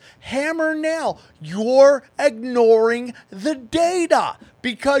 years, hammer and nail. You're ignoring the data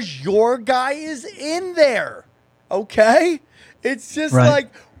because your guy is in there. Okay? It's just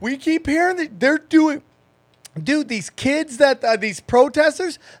like we keep hearing that they're doing. Dude, these kids these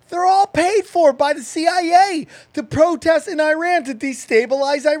protesters, they're all paid for by the CIA to protest in Iran, to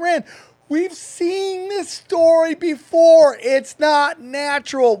destabilize Iran. We've seen this story before. It's not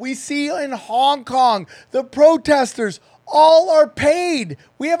natural. We see in Hong Kong, the protesters all are paid.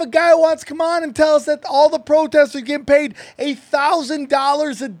 We have a guy who wants to come on and tell us that all the protesters get paid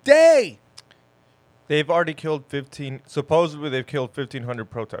 $1,000 a day. They've already killed supposedly they've killed 1,500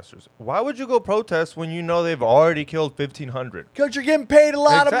 protesters. Why would you go protest when you know they've already killed 1,500? Because you're getting paid a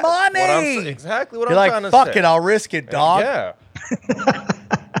lot of money. Exactly what you're I'm trying to say. Fuck it, I'll risk it, dog. Yeah.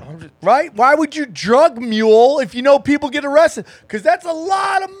 Right? Why would you drug mule if you know people get arrested? Because that's a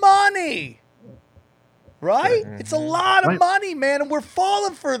lot of money. Right? Mm-hmm. It's a lot of money, man, and we're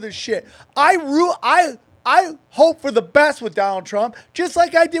falling for this shit. I hope for the best with Donald Trump, just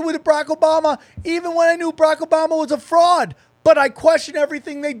like I did with Barack Obama, even when I knew Barack Obama was a fraud. But I question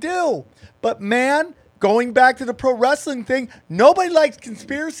everything they do. But, man, going back to the pro wrestling thing, nobody likes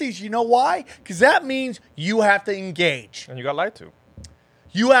conspiracies. You know why? Because that means you have to engage. And you got lied to.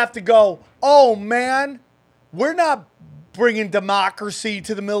 You have to go, oh, man, we're not bringing democracy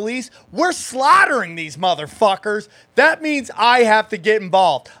to the Middle East. We're slaughtering these motherfuckers. That means I have to get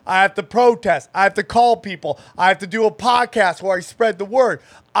involved. I have to protest. I have to call people. I have to do a podcast where I spread the word.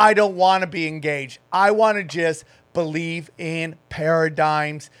 I don't want to be engaged. I want to just believe in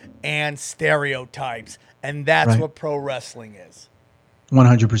paradigms and stereotypes. And that's what pro wrestling is.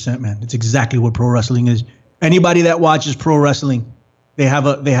 100%, man. It's exactly what pro wrestling is. Anybody that watches pro wrestling, they have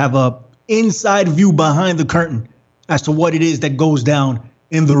a inside view behind the curtain as to what it is that goes down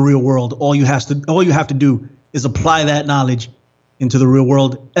in the real world. All you have to do is apply that knowledge into the real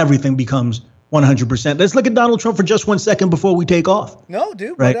world. Everything becomes 100%. Let's look at Donald Trump for just 1 second before we take off. No,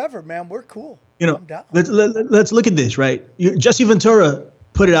 dude, whatever, man. We're cool. I'm down. Let's look at this, right? Jesse Ventura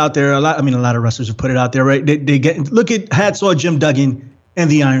put it out there. A lot of wrestlers have put it out there, right? Look at Hacksaw Jim Duggan and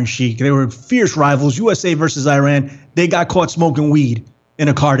the Iron Sheik. They were fierce rivals, USA versus Iran. They got caught smoking weed in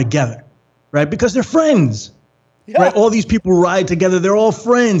a car together, right? Because they're friends. Yeah. Right? All these people ride together. They're all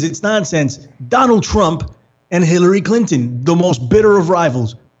friends. It's nonsense. Donald Trump and Hillary Clinton, the most bitter of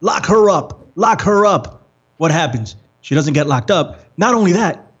rivals. Lock her up. Lock her up. What happens? She doesn't get locked up. Not only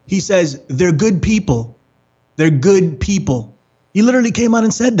that, he says they're good people. They're good people. He literally came out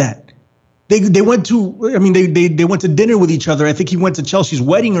and said that. They went to they went to dinner with each other. I think he went to Chelsea's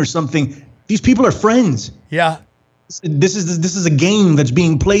wedding or something. These people are friends. Yeah. This is a game that's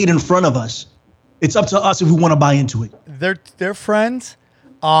being played in front of us. It's up to us if we want to buy into it. They're friends.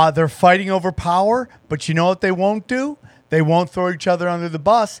 They're fighting over power, but you know what they won't do? They won't throw each other under the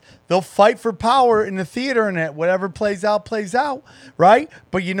bus. They'll fight for power in the theater, and whatever plays out, right?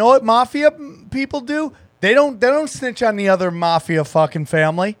 But you know what mafia people do? They don't snitch on the other mafia fucking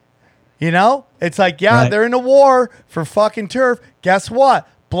family. You know? It's like, they're in a war for fucking turf. Guess what?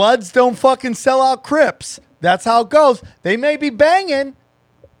 Bloods don't fucking sell out Crips. That's how it goes. They may be banging,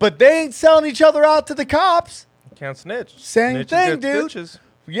 but they ain't selling each other out to the cops. Can't snitch. Same Snitches thing, get dude. stitches.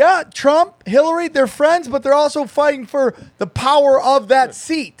 Yeah, Trump, Hillary, they're friends, but they're also fighting for the power of that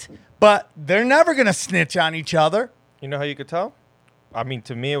seat. But they're never going to snitch on each other. You know how you could tell? I mean,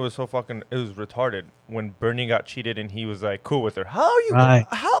 to me, it was retarded when Bernie got cheated and he was like cool with her. How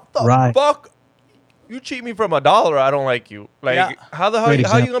the fuck you cheat me from $1? I don't like you. Like, how you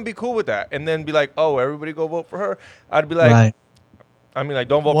going to be cool with that? And then be like, oh, everybody go vote for her. I'd be like, I mean, like,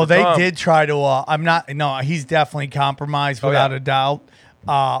 don't vote for Trump. Well, they did try to, he's definitely compromised without a doubt.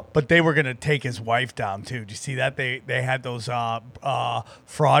 But they were going to take his wife down, too. Do you see that? They had those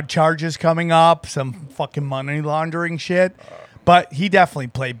fraud charges coming up, some fucking money laundering shit. But he definitely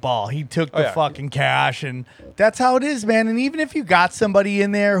played ball. He took the fucking cash, and that's how it is, man. And even if you got somebody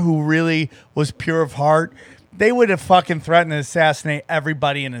in there who really was pure of heart, they would have fucking threatened to assassinate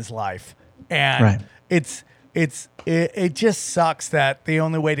everybody in his life. And it just sucks that the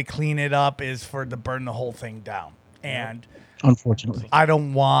only way to clean it up is to burn the whole thing down. And unfortunately, I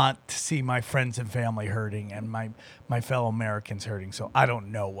don't want to see my friends and family hurting and my fellow Americans hurting. So I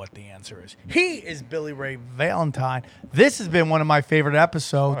don't know what the answer is. He is Billy Ray Valentine. This has been one of my favorite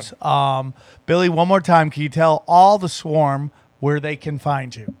episodes. Billy, one more time, can you tell all the swarm where they can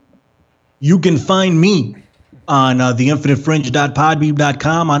find you? You can find me on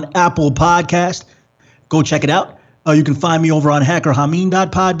theinfinitefringe.podbean.com, on Apple Podcast. Go check it out. You can find me over on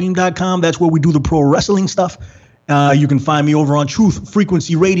hackerhameen.podbean.com. That's where we do the pro wrestling stuff. You can find me over on Truth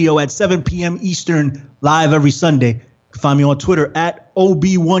Frequency Radio at 7 p.m. Eastern, live every Sunday. You can find me on Twitter at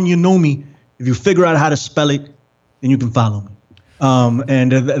OB1YouKnowMe. If you figure out how to spell it, then you can follow me.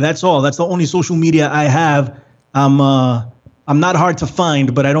 And that's all. That's the only social media I have. I'm not hard to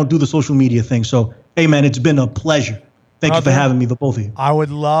find, but I don't do the social media thing. So, hey, man, it's been a pleasure. Thank you for having me, the both of you. I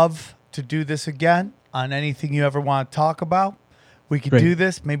would love to do this again on anything you ever want to talk about. We could do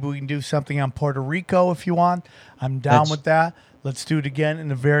this. Maybe we can do something on Puerto Rico if you want. I'm down with that. Let's do it again in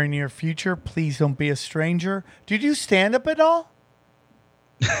the very near future. Please don't be a stranger. Do you do stand-up at all?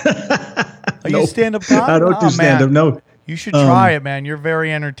 Are you stand-up comedy? I don't do stand-up, no. You should try it, man. You're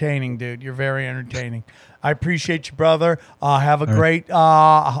very entertaining, dude. You're very entertaining. I appreciate you, brother. Have a great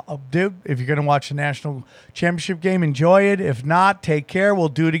dude. If you're going to watch the national championship game, enjoy it. If not, take care. We'll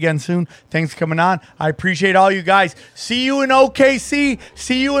do it again soon. Thanks for coming on. I appreciate all you guys. See you in OKC.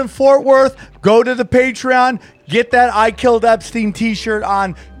 See you in Fort Worth. Go to the Patreon. Get that I Killed Epstein t-shirt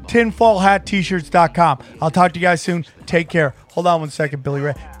on tinfoilhattshirts.com. I'll talk to you guys soon. Take care. Hold on 1 second, Billy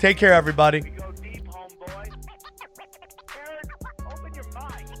Ray. Take care, everybody.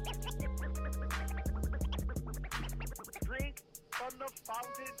 Drink from the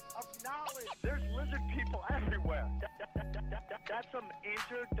fountain of knowledge. There's lizard people everywhere. That's some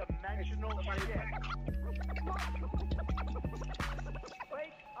interdimensional shit.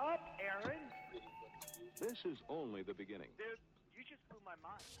 Wake up, Aaron. This is only the beginning. Dude, you just blew my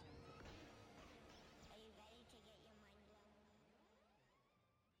mind.